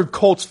you're a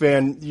Colts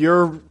fan,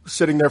 you're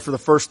sitting there for the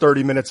first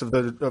 30 minutes of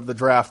the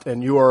draft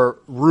and you are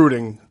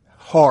rooting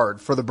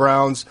hard for the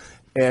Browns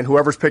and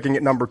whoever's picking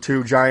at number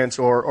 2, Giants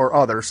or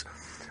others,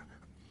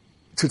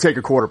 to take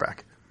a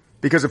quarterback.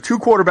 Because if 2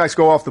 quarterbacks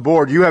go off the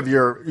board, you have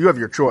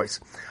your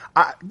choice.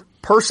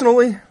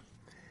 Personally,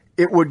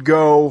 it would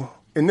go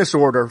in this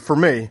order for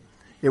me.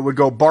 It would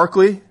go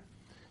Barkley,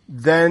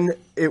 then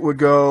it would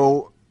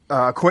go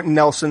Quentin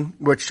Nelson,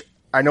 which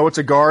I know it's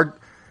a guard,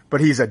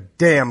 but he's a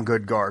damn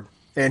good guard.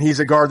 And he's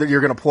a guard that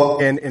you're going to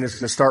plug in and is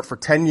going to start for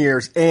 10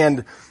 years.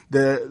 And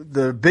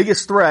the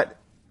biggest threat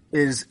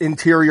is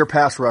interior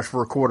pass rush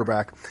for a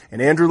quarterback.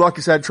 And Andrew Luck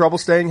has had trouble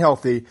staying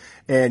healthy.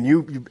 And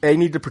you A,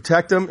 need to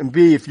protect him, and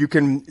B, if you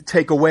can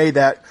take away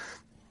that,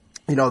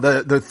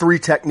 the 3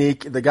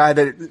 technique, the guy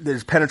that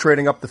is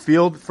penetrating up the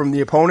field from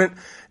the opponent,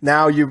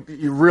 now you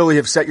really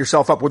have set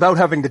yourself up without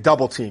having to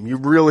double team. You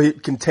really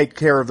can take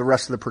care of the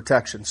rest of the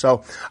protection.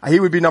 So he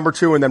would be number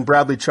 2, and then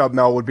Bradley Chubb,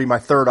 Mel, would be my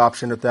third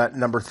option at that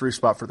number 3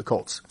 spot for the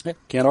Colts. Yeah,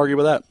 can't argue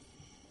with that.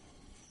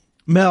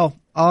 Mel,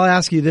 I'll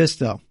ask you this,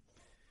 though.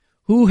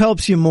 Who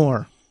helps you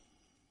more,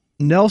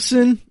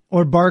 Nelson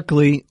or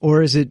Barkley,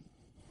 or is it,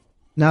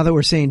 now that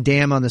we're saying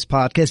damn on this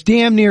podcast,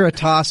 damn near a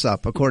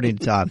toss-up, according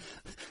to Todd?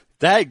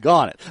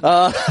 Daggone it.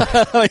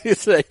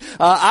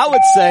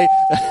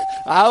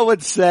 I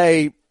would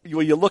say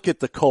when you look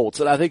at the Colts,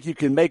 and I think you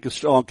can make a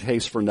strong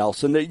case for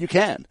Nelson, that you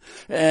can.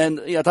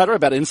 And, talk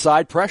about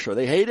inside pressure.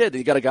 They hate it.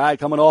 You got a guy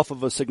coming off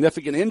of a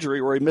significant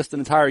injury where he missed an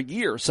entire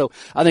year. So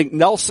I think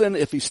Nelson,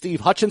 if he's Steve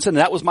Hutchinson,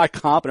 that was my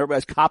comp, and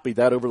everybody's copied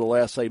that over the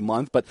last,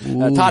 month, but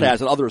Todd has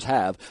and others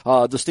have,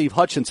 to Steve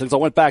Hutchinson. So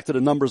I went back to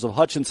the numbers of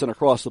Hutchinson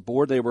across the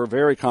board. They were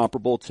very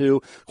comparable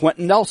to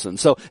Quentin Nelson.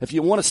 So if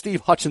you want a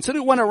Steve Hutchinson,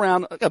 who went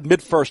around a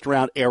mid-first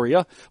round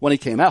area when he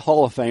came out,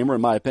 Hall of Famer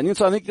in my opinion.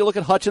 So I think you look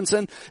at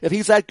Hutchinson, if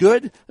he's that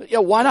good,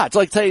 why not? It's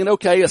like saying,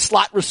 okay, a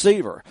slot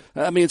receiver.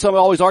 Some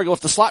always argue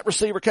if the slot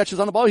receiver catches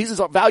on the ball, he's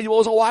as valuable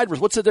as a wide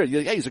receiver. What's it there?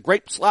 Hey, he's a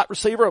great slot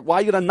receiver. Why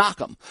are you going to knock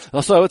him?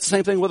 So it's the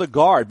same thing with a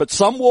guard. But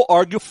some will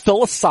argue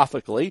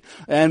philosophically,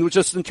 and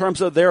just in terms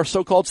of their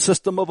so-called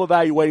system of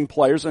evaluating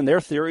players and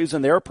their theories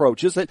and their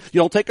approaches, that you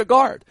don't take a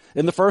guard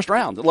in the first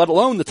round, let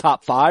alone the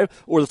top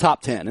 5 or the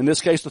top 10. In this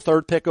case, the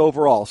 3rd pick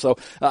overall. So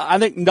I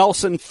think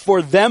Nelson,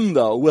 for them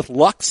though, with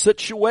Luck's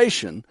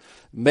situation,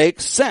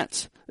 makes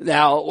sense.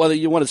 Now, whether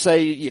you want to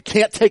say you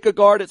can't take a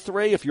guard at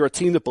 3, if you're a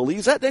team that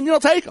believes that, then you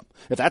don't take him.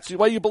 If that's the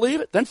way you believe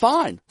it, then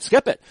fine.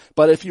 Skip it.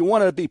 But if you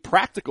want to be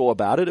practical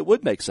about it, it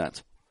would make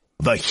sense.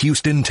 The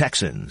Houston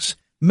Texans.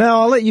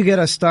 Mel, I'll let you get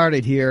us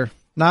started here.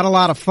 Not a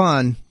lot of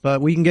fun,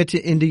 but we can get you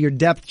into your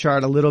depth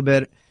chart a little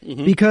bit.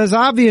 Mm-hmm. Because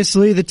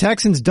obviously the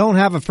Texans don't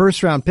have a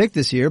first-round pick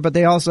this year, but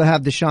they also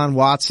have Deshaun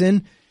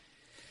Watson.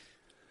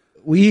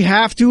 We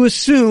have to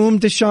assume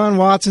Deshaun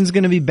Watson's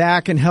going to be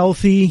back and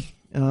healthy.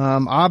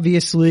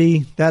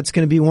 Obviously, that's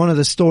going to be one of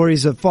the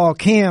stories of fall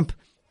camp,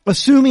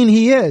 assuming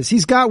he is.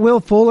 He's got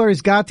Will Fuller.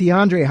 He's got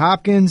DeAndre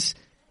Hopkins.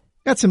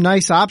 Got some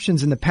nice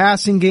options in the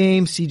passing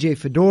game. CJ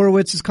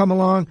Fedorowicz has come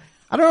along.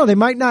 I don't know. They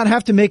might not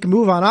have to make a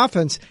move on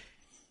offense.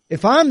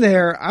 If I'm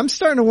there, I'm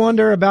starting to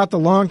wonder about the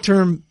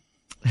long-term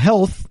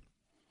health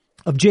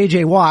of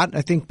J.J. Watt.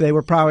 I think they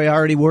were probably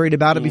already worried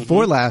about it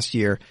before last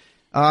year.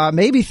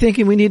 Maybe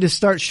thinking we need to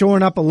start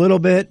shoring up a little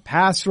bit.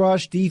 Pass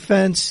rush,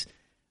 defense.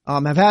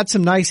 I've had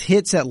some nice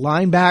hits at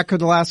linebacker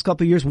the last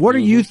couple of years. What are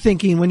you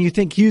thinking when you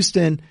think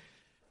Houston,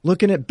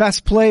 looking at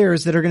best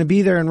players that are going to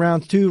be there in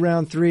round 2,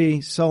 round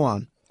 3, so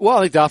on? Well,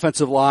 I think the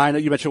offensive line,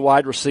 you mentioned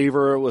wide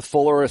receiver with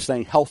Fuller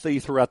staying healthy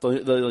throughout the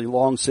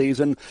long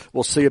season.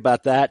 We'll see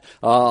about that.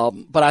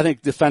 But I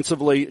think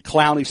defensively,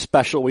 Clowney's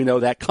special. We know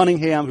that.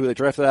 Cunningham, who they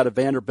drafted out of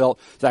Vanderbilt,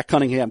 that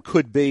Cunningham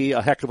could be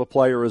a heck of a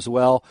player as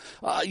well.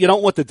 You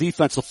don't want the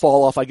defense to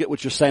fall off. I get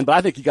what you're saying, but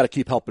I think you got to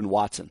keep helping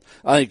Watson.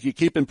 I think you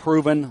keep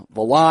improving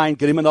the line,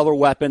 get him another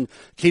weapon,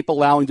 keep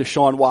allowing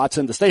Deshaun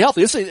Watson to stay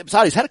healthy. Besides,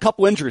 he's had a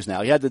couple injuries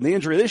now. He had the knee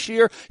injury this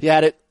year. He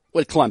had it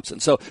with Clemson.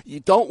 So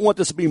you don't want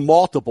this to be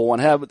multiple and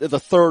have the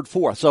third,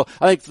 fourth. So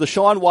I think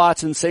Deshaun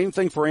Watson, same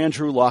thing for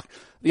Andrew Luck.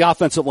 The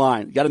offensive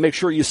line, you got to make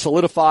sure you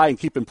solidify and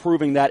keep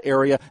improving that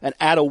area and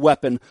add a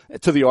weapon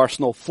to the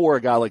arsenal for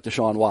a guy like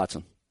Deshaun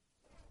Watson.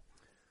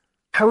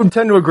 I would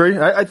tend to agree.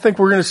 I think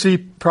we're going to see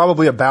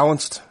probably a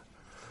balanced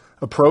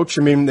approach.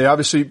 I mean, they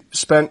obviously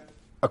spent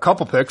a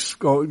couple picks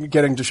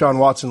getting Deshaun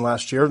Watson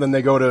last year. Then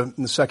they go in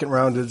the second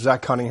round to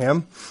Zach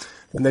Cunningham.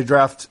 And they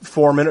draft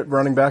 4-minute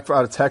running back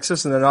out of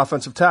Texas and then an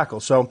offensive tackle.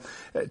 So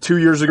 2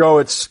 years ago,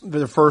 it's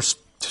the first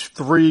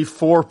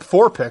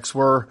four picks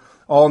were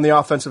all on the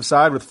offensive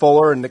side with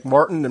Fuller and Nick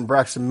Martin and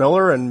Braxton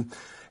Miller and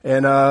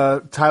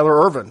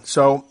Tyler Ervin.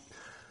 So,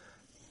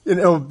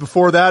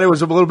 before that, it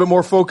was a little bit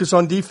more focus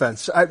on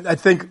defense. I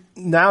think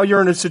now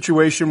you're in a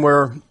situation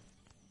where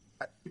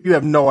you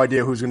have no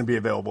idea who's going to be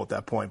available at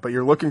that point, but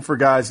you're looking for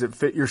guys that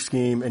fit your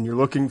scheme and you're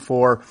looking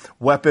for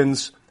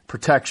weapons,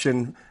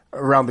 protection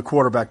around the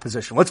quarterback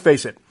position. Let's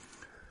face it.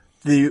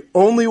 The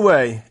only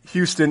way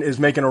Houston is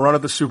making a run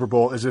at the Super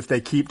Bowl is if they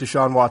keep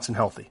Deshaun Watson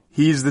healthy.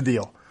 He's the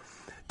deal.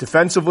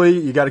 Defensively,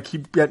 you got to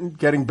keep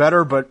getting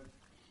better, but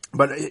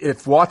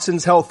if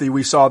Watson's healthy,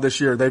 we saw this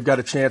year, they've got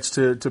a chance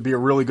to be a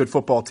really good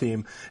football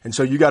team. And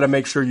so you got to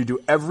make sure you do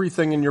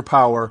everything in your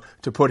power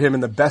to put him in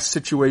the best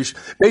situation.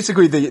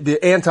 Basically,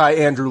 the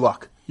anti-Andrew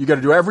Luck. You got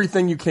to do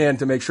everything you can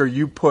to make sure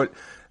you put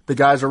the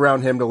guys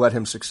around him to let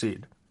him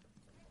succeed.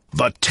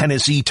 The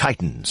Tennessee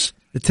Titans.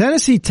 The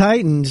Tennessee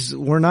Titans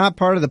were not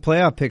part of the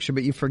playoff picture,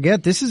 but you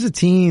forget this is a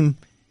team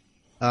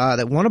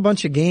that won a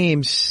bunch of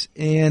games,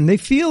 and they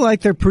feel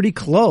like they're pretty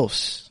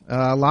close.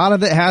 A lot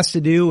of it has to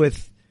do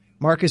with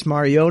Marcus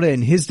Mariota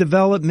and his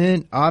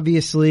development.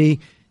 Obviously,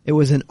 it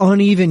was an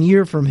uneven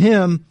year from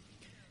him.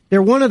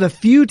 They're one of the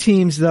few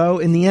teams, though,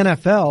 in the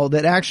NFL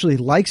that actually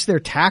likes their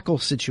tackle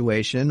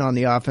situation on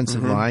the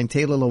offensive line.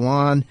 Taylor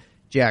Lewan,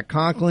 Jack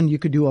Conklin, you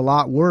could do a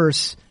lot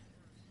worse.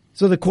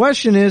 So the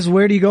question is,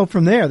 where do you go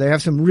from there? They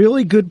have some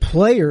really good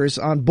players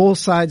on both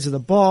sides of the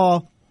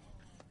ball.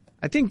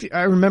 I think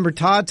I remember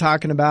Todd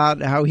talking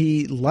about how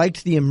he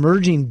liked the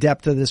emerging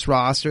depth of this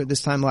roster at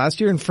this time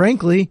last year, and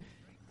frankly,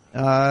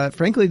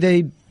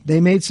 they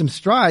made some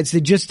strides.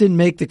 They just didn't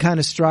make the kind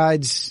of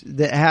strides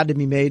that had to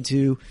be made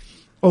to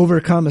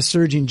overcome a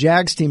surging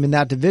Jags team in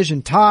that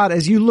division. Todd,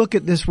 as you look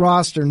at this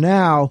roster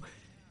now,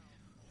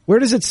 where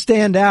does it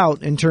stand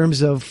out in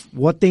terms of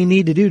what they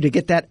need to do to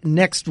get that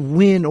next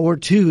win or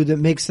two that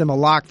makes them a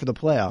lock for the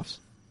playoffs?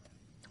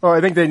 Well,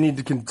 I think they need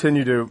to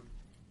continue to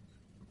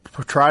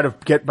try to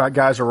get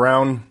guys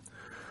around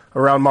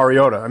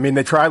Mariota. I mean,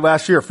 they tried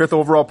last year, 5th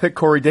overall pick,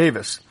 Corey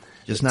Davis.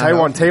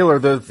 Taiwan Taylor,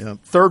 the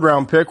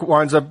third-round pick,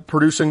 winds up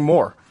producing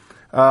more.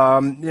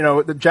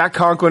 Jack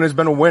Conklin has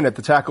been a win at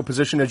the tackle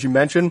position, as you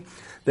mentioned.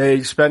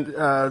 They spent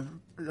a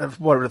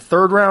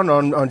third round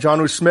on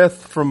Jonnu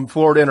Smith from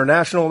Florida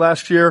International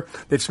last year.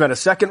 They've spent a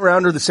second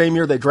rounder the same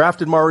year they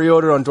drafted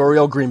Mariota on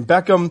Dorial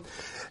Green-Beckham.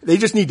 They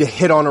just need to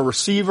hit on a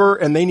receiver,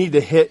 and they need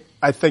to hit,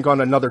 I think,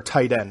 on another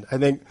tight end. I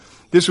think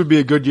this would be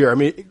a good year. I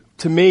mean,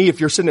 to me, if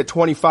you're sitting at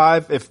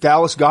 25, if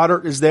Dallas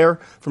Goedert is there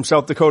from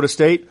South Dakota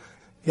State,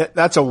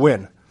 that's a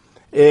win.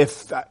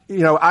 If,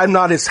 I'm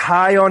not as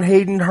high on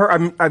Hayden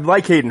Hurst. I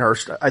like Hayden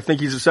Hurst. I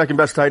think he's the second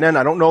best tight end.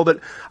 I don't know that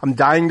I'm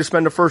dying to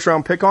spend a first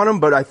round pick on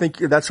him, but I think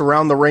that's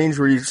around the range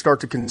where you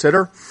start to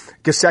consider.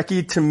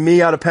 Gesicki, to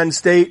me, out of Penn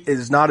State,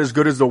 is not as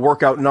good as the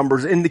workout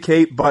numbers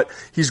indicate, but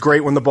he's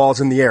great when the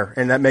ball's in the air,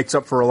 and that makes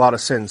up for a lot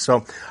of sins.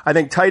 So I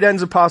think tight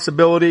end's a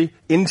possibility,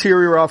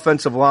 interior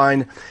offensive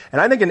line,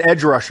 and I think an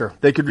edge rusher.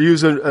 They could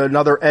use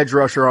another edge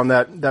rusher on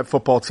that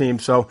football team.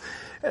 So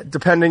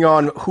depending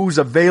on who's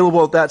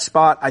available at that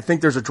spot, I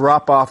think there's a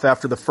drop-off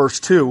after the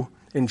first two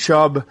in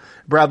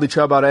Bradley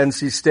Chubb out of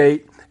NC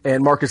State,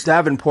 and Marcus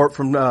Davenport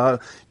from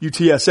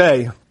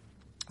UTSA.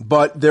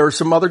 But there are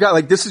some other guys,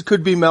 like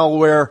could be Mel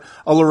where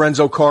a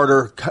Lorenzo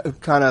Carter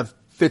kind of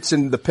fits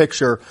into the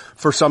picture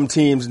for some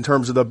teams in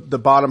terms of the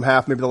bottom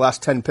half, maybe the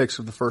last 10 picks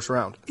of the first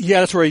round. Yeah,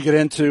 that's where you get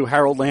into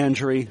Harold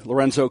Landry,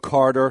 Lorenzo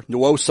Carter,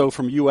 Nwosu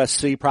from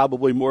USC,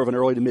 probably more of an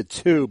early to mid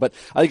 2. But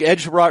I think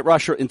edge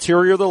rusher,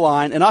 interior of the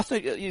line, and I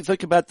think you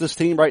think about this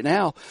team right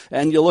now,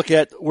 and you look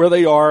at where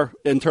they are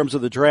in terms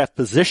of the draft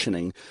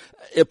positioning.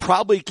 It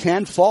probably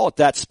can fall at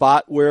that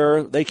spot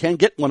where they can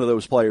get one of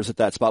those players at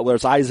that spot, whether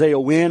it's Isaiah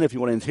Wynn, if you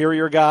want an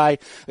interior guy,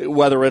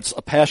 whether it's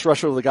a pass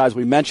rusher of the guys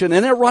we mentioned,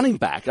 and they're running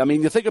back. I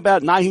mean, you think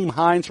about Nyheim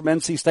Hines from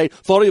NC State.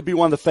 Thought he would be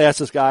one of the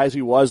fastest guys.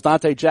 He was.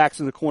 Dante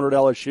Jackson, the corner at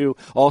LSU,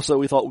 also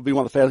we thought would be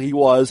one of the fastest. He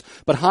was.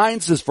 But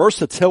Hines'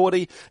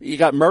 versatility, you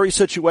got Murray's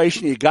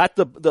situation, you got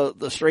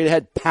the straight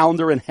ahead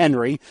pounder in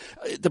Henry.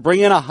 To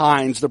bring in a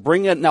Hines, to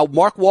bring in, now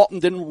Mark Walton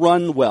didn't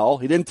run well.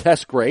 He didn't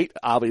test great,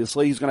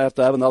 obviously. He's going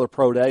to have another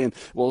pro day, and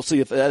we'll see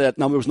if that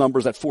numbers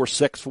at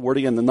 4.6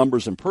 40 and the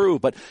numbers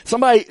improve. But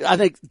somebody, I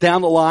think,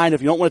 down the line,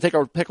 if you don't want to take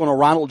a pick on a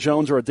Ronald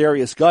Jones or a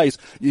Darius Geis,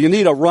 you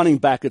need a running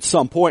back at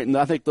some point, and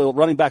I think the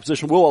running back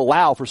position will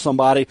allow for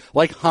somebody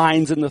like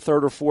Hines in the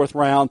third or fourth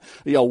round,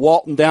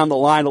 Walton down the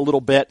line a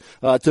little bit,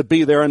 to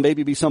be there and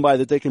maybe be somebody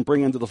that they can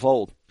bring into the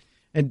fold.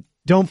 And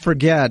don't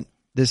forget,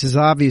 this is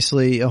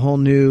obviously a whole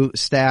new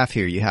staff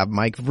here. You have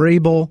Mike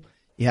Vrabel,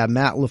 you have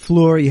Matt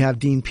LaFleur, you have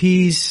Dean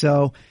Pease,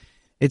 so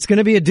it's going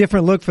to be a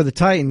different look for the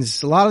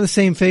Titans. A lot of the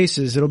same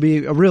faces. It'll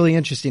be a really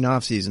interesting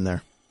offseason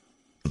there.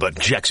 The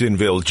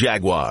Jacksonville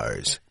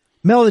Jaguars.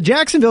 Mel, the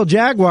Jacksonville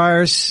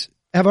Jaguars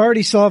have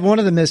already solved one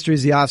of the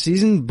mysteries of the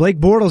offseason. Blake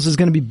Bortles is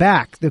going to be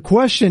back. The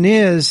question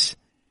is,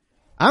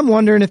 I'm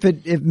wondering if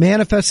it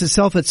manifests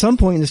itself at some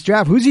point in this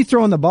draft. Who's he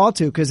throwing the ball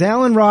to? Because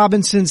Allen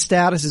Robinson's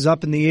status is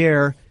up in the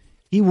air.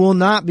 He will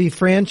not be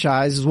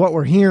franchised, is what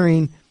we're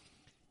hearing.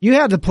 You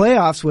had the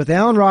playoffs with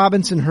Allen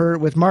Robinson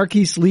hurt, with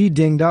Marquise Lee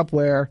dinged up,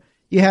 where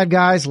you had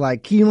guys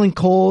like Keelan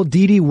Cole,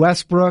 Dede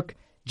Westbrook,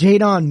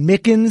 Jadon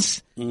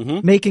Mickens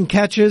making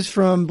catches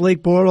from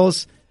Blake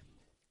Bortles.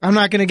 I'm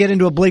not going to get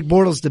into a Blake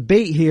Bortles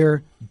debate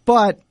here,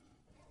 but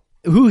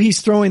who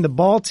he's throwing the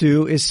ball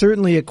to is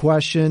certainly a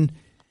question.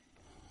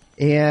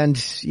 And,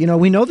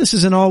 we know this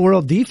is an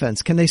all-world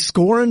defense. Can they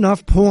score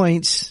enough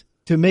points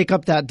to make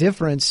up that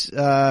difference?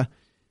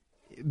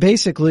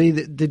 Basically,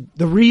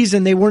 the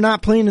reason they were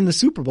not playing in the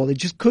Super Bowl, they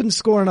just couldn't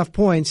score enough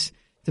points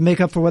to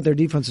make up for what their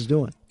defense is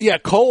doing. Yeah,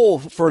 Cole,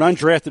 for an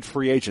undrafted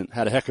free agent,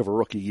 had a heck of a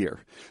rookie year.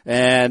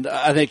 And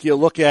I think you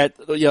look at,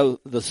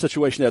 the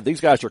situation that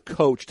these guys are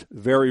coached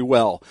very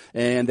well.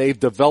 And they've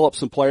developed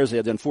some players. They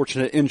had the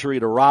unfortunate injury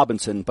to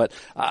Robinson, but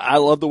I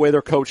love the way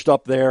they're coached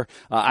up there.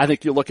 I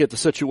think you look at the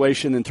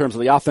situation in terms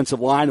of the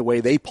offensive line, the way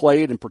they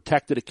played and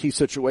protected at key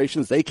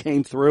situations. They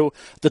came through.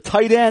 The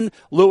tight end,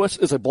 Lewis,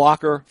 is a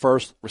blocker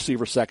first,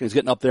 receiver second. He's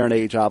getting up there in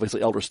age,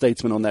 obviously, elder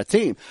statesman on that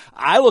team.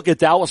 I look at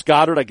Dallas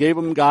Goedert. I gave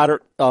him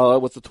Goedert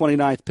with the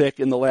 29th pick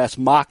in the last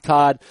mock,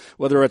 Todd,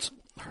 whether it's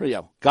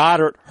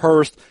Goddard,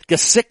 Hurst,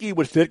 Gesicki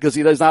would fit because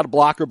he's not a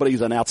blocker, but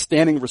he's an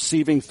outstanding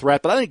receiving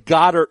threat. But I think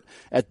Goddard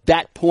at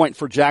that point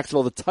for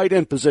Jacksonville, the tight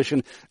end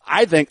position,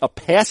 I think a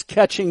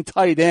pass-catching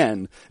tight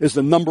end is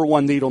the number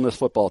one need on this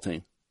football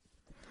team.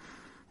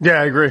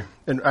 Yeah, I agree.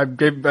 And I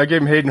gave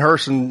him Hayden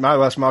Hurst in my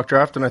last mock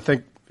draft, and I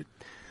think,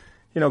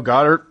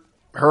 Goddard,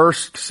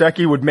 Hurst,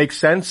 Gesicki would make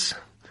sense.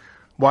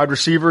 Wide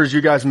receiver, as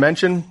you guys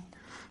mentioned.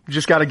 You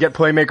just got to get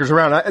playmakers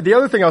around. The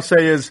other thing I'll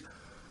say is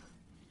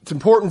it's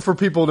important for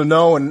people to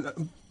know, and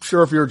I'm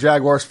sure if you're a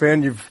Jaguars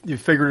fan, you've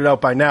figured it out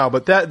by now,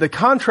 but the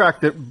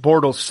contract that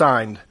Bortles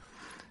signed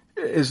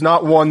is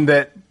not one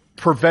that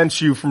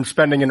prevents you from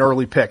spending an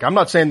early pick. I'm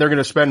not saying they're going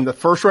to spend the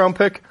first round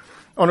pick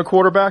on a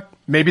quarterback.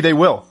 Maybe they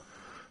will.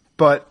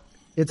 But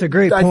it's a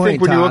great point, I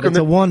think when you look it's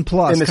a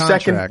 1+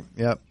 contract.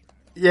 Yep.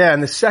 Yeah,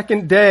 and the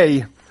second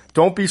day,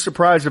 don't be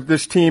surprised if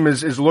this team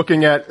is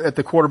looking at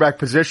the quarterback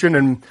position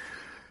and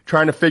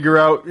trying to figure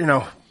out,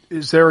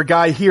 is there a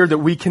guy here that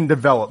we can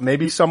develop?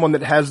 Maybe someone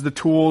that has the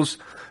tools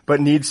but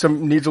needs a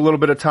little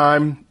bit of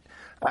time.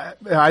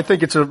 I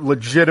think it's a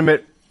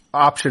legitimate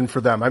option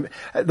for them.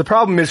 The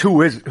problem is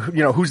who's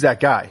that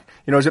guy?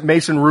 Is it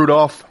Mason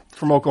Rudolph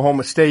from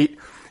Oklahoma State?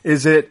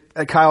 Is it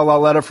Kyle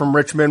Lauletta from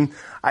Richmond?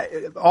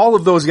 All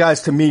of those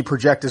guys to me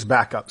project as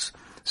backups.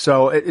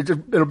 So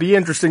it'll be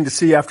interesting to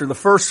see after the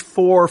first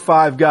 4 or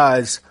 5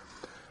 guys.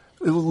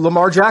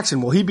 Lamar Jackson,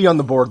 will he be on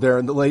the board there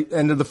in the late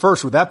end of the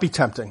first? Would that be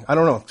tempting? I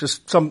don't know.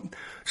 Just some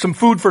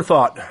food for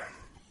thought.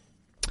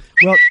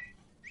 Well,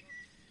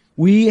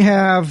 we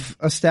have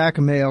a stack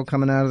of mail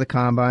coming out of the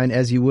combine,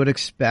 as you would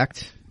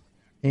expect.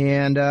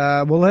 And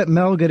we'll let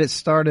Mel get it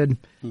started.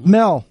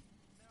 Mel,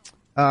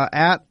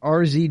 at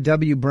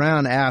RZW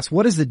Brown asks,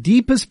 what is the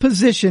deepest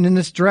position in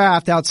this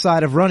draft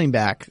outside of running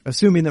back,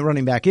 assuming that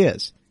running back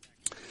is?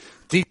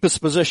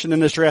 Deepest position in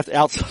this draft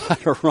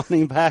outside of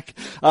running back.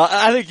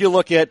 I think you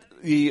look at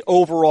the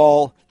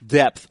overall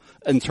depth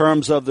in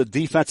terms of the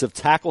defensive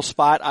tackle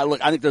spot.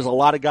 I think there's a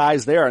lot of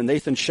guys there.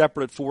 Nathan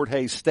Shepard at Fort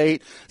Hays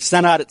State,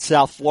 sent out at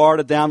South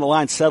Florida down the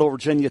line, settled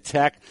Virginia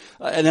Tech,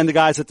 and then the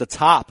guys at the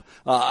top.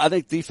 I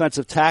think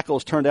defensive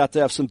tackles turned out to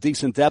have some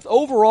decent depth.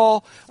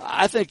 Overall,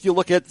 I think you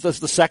look at the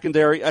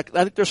secondary. I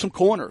think there's some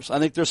corners. I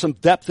think there's some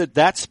depth at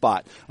that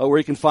spot where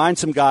you can find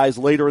some guys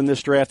later in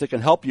this draft that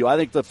can help you. I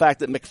think the fact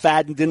that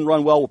McFadden didn't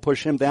run well will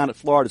push him down at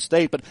Florida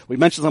State, but we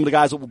mentioned some of the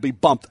guys that will be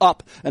bumped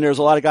up, and there's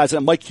a lot of guys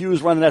that Mike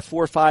Hughes running that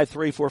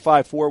 4.53,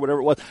 4.54, whatever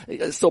it was.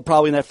 It's still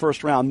probably in that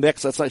first round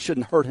mix. That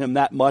shouldn't hurt him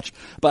that much.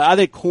 But I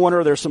think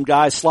corner, there's some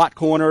guys, slot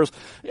corners.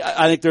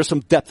 I think there's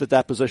some depth at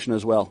that position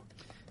as well.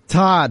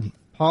 Todd,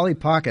 Polly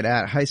Pocket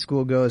at High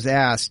School Goes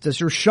asked, does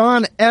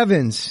Rashaan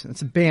Evans,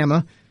 that's a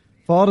Bama,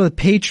 fall to the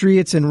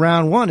Patriots in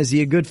round 1? Is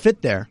he a good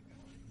fit there?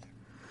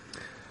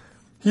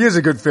 He is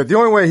a good fit. The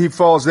only way he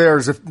falls there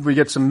is if we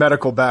get some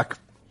medical back,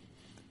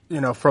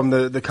 from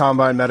the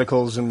combine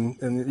medicals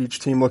and each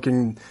team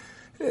looking,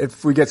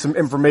 if we get some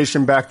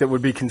information back that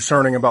would be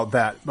concerning about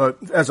that. But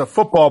as a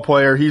football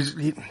player,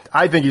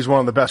 I think he's one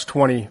of the best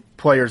 20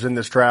 players in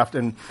this draft,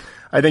 and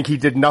I think he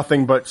did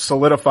nothing but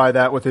solidify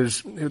that with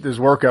his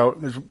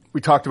workout. As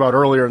we talked about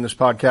earlier in this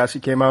podcast, he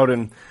came out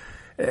and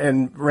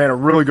ran a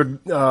really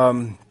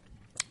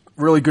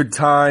good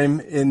time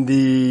in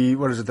the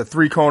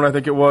 3-cone, I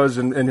think it was,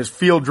 and his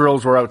field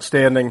drills were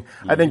outstanding.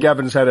 I think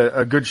Evans had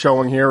a good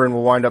showing here and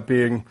will wind up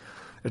being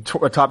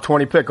a top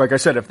 20 pick. Like I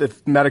said,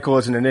 if medical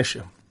isn't an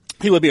issue.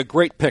 He would be a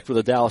great pick for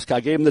the Dallas guy.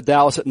 I gave him the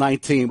Dallas at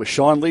 19 with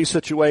Sean Lee's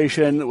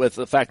situation, with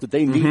the fact that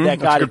they need that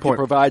guy that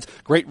provides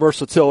great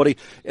versatility.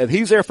 If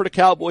he's there for the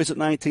Cowboys at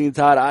 19,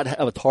 Todd, I'd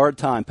have a hard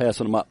time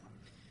passing him up.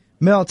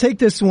 Mel, take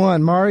this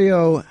one.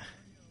 Mario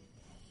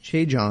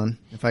Chajon,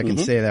 if I can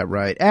say that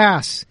right,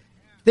 asks,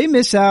 they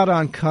miss out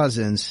on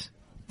Cousins.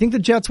 Think the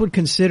Jets would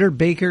consider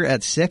Baker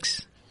at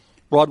 6?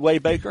 Broadway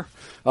Baker?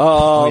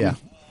 Yeah.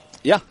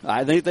 Yeah,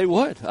 I think they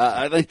would.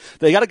 I think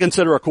they got to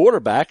consider a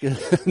quarterback and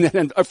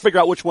figure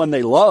out which one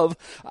they love.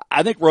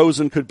 I think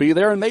Rosen could be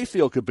there and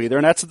Mayfield could be there,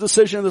 and that's a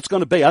decision that's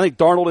going to be. I think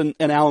Darnold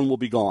and Allen will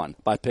be gone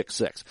by pick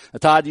 6. Now,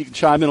 Todd, you can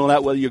chime in on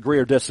that whether you agree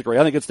or disagree.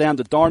 I think it's down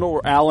to Darnold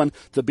or Allen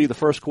to be the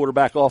first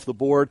quarterback off the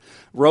board.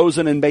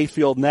 Rosen and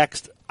Mayfield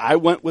next. I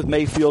went with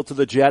Mayfield to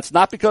the Jets,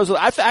 not because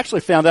I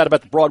actually found out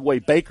about the Broadway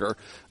Baker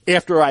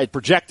after I had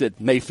projected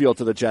Mayfield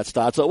to the Jets,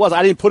 Todd. So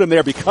I didn't put him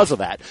there because of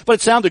that, but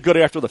it sounded good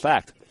after the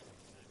fact.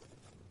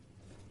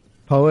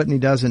 Poet, and he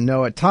doesn't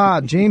know it.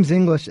 Todd, James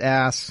English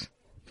asks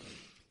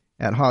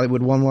at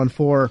Hollywood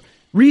 114,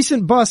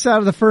 recent busts out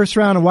of the first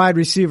round of wide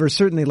receivers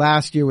certainly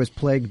last year was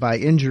plagued by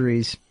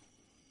injuries.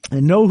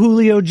 And no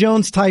Julio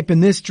Jones type in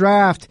this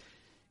draft.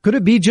 Could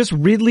it be just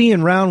Ridley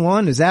in round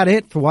 1? Is that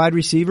it for wide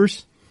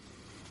receivers?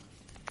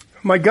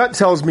 My gut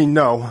tells me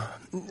no,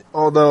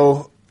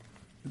 although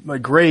my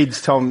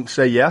grades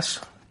say yes,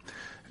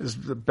 is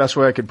the best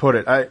way I could put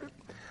it.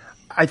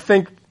 I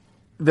think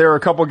there are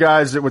a couple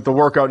guys that with the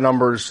workout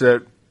numbers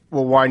that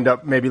will wind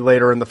up maybe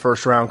later in the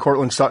first round.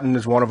 Cortland Sutton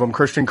is one of them.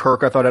 Christian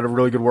Kirk, I thought, had a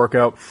really good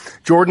workout.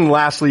 Jordan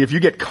Lastly, if you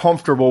get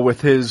comfortable with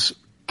his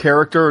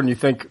character and you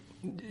think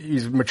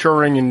he's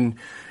maturing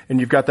and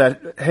you've got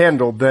that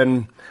handled,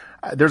 then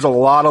there's a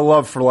lot of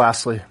love for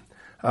Lastly.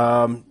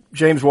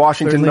 James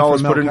Washington, Mel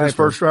has put in his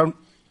first round.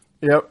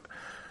 Yep.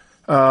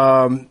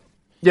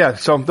 Yeah,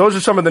 so those are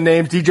some of the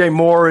names. DJ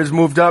Moore has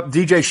moved up.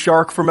 DJ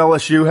Shark from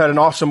LSU had an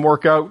awesome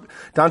workout.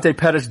 Dante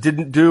Pettis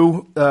didn't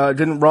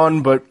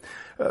run, but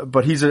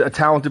he's a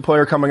talented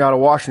player coming out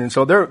of Washington.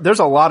 So there's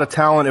a lot of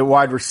talent at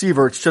wide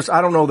receiver. It's just, I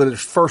don't know that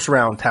it's first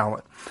round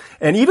talent.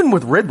 And even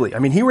with Ridley, I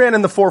mean, he ran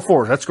in the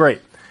 4.4s. That's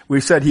great.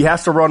 We said he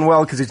has to run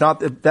well because he's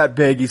not that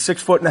big. He's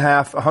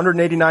 6'1.5",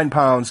 189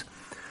 pounds,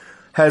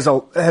 has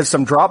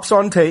some drops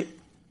on tape.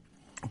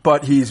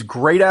 But he's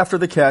great after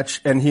the catch,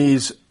 and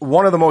he's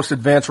one of the most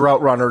advanced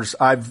route runners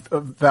I've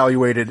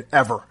evaluated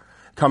ever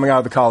coming out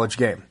of the college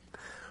game.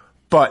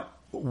 But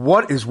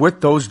what is with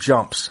those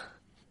jumps?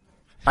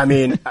 I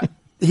mean,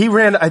 he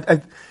ran,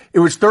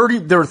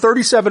 there were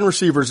 37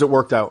 receivers that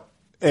worked out,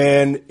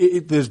 and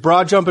his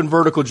broad jump and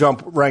vertical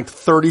jump ranked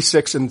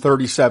 36 and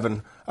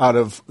 37 out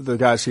of the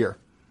guys here.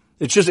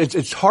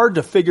 It's hard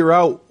to figure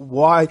out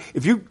why,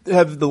 if you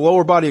have the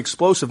lower body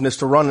explosiveness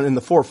to run in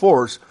the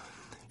 4.4s,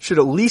 should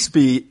at least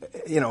be,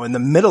 in the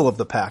middle of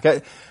the pack.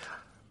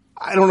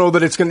 I don't know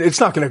that it's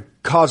not going to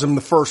cause him the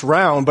first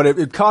round, but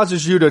it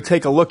causes you to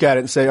take a look at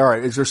it and say, all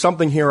right, is there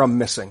something here I'm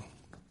missing?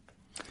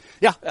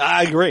 Yeah,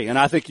 I agree. And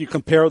I think you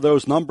compare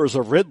those numbers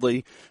of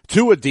Ridley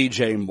to a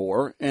DJ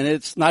Moore, and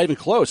it's not even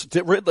close.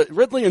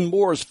 Ridley and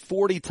Moore's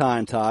 40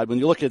 time, Todd, when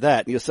you look at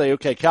that, and you say,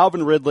 okay,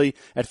 Calvin Ridley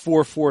at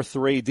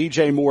 4.43,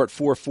 DJ Moore at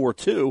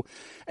 4.42,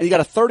 and you got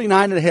a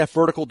 39.5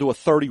 vertical to a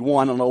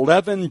 31, an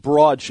 11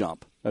 broad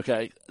jump.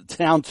 Okay,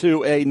 down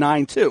to a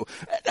 9.2.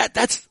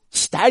 That's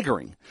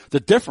staggering.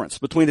 The difference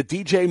between a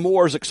DJ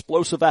Moore's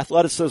explosive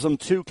athleticism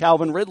to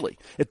Calvin Ridley.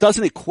 It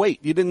doesn't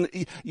equate.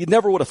 You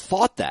never would have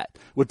thought that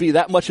would be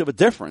that much of a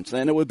difference,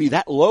 and it would be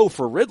that low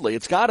for Ridley.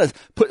 It's got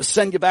to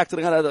send you back to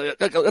the kind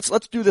of,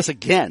 let's do this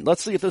again.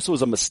 Let's see if this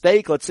was a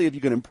mistake. Let's see if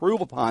you can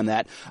improve upon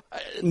that.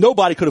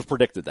 Nobody could have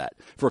predicted that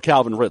for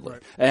Calvin Ridley.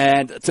 Right.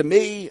 And to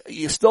me,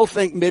 you still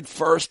think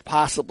mid-first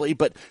possibly,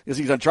 but is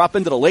he going to drop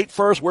into the late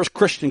first? Where's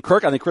Christian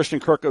Kirk? I think Christian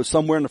Kirk goes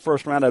somewhere in the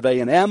first round of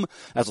A&M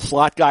as a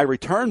slot guy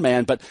return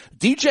man, but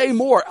DJ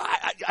Moore,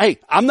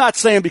 I'm not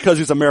saying because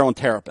he's a Maryland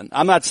Terrapin.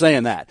 I'm not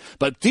saying that.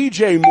 But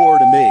DJ Moore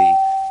to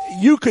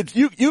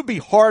me, you'd be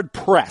hard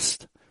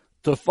pressed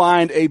to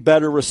find a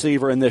better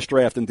receiver in this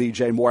draft than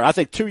DJ Moore. I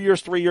think 2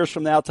 years, 3 years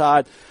from now,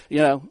 Todd,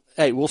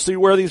 we'll see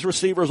where these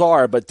receivers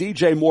are, but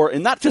DJ Moore,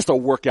 and not just a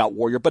workout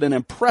warrior, but an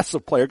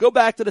impressive player. Go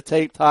back to the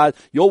tape, Todd.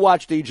 You'll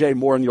watch DJ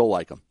Moore and you'll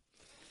like him.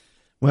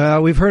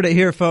 Well, we've heard it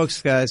here,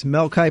 folks, guys.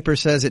 Mel Kiper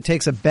says it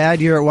takes a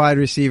bad year at wide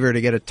receiver to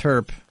get a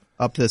Terp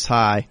up this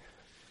high.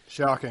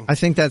 Shocking. I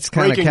think that's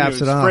kind of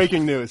caps it off.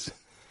 Breaking news.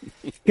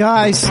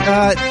 Guys,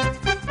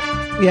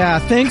 Yeah,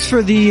 thanks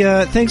for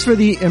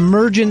the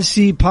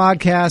emergency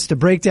podcast to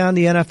break down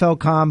the NFL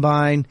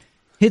Combine.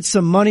 Hit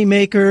some money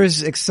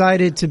makers.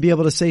 Excited to be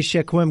able to say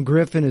Shaquem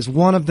Griffin is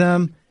one of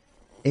them,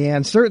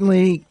 and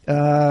certainly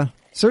a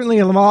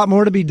lot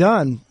more to be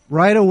done.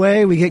 Right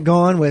away, we get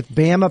going with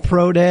Bama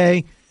Pro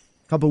Day.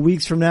 A couple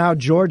weeks from now,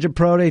 Georgia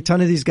Pro Day.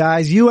 Ton of these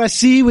guys.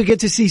 USC, we get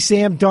to see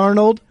Sam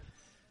Darnold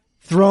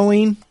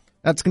throwing.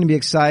 That's going to be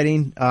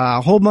exciting.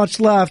 A whole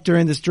bunch left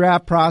during this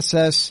draft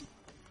process.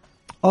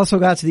 Also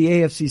got to the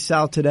AFC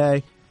South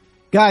today.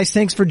 Guys,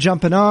 thanks for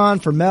jumping on.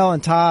 For Mel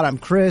and Todd, I'm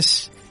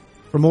Chris.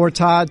 For more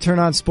Todd, turn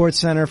on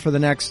SportsCenter for the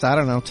next,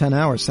 10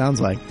 hours, sounds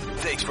like.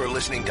 Thanks for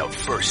listening to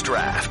First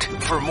Draft.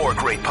 For more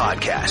great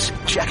podcasts,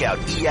 check out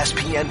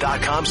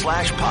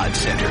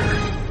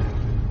ESPN.com/PodCenter.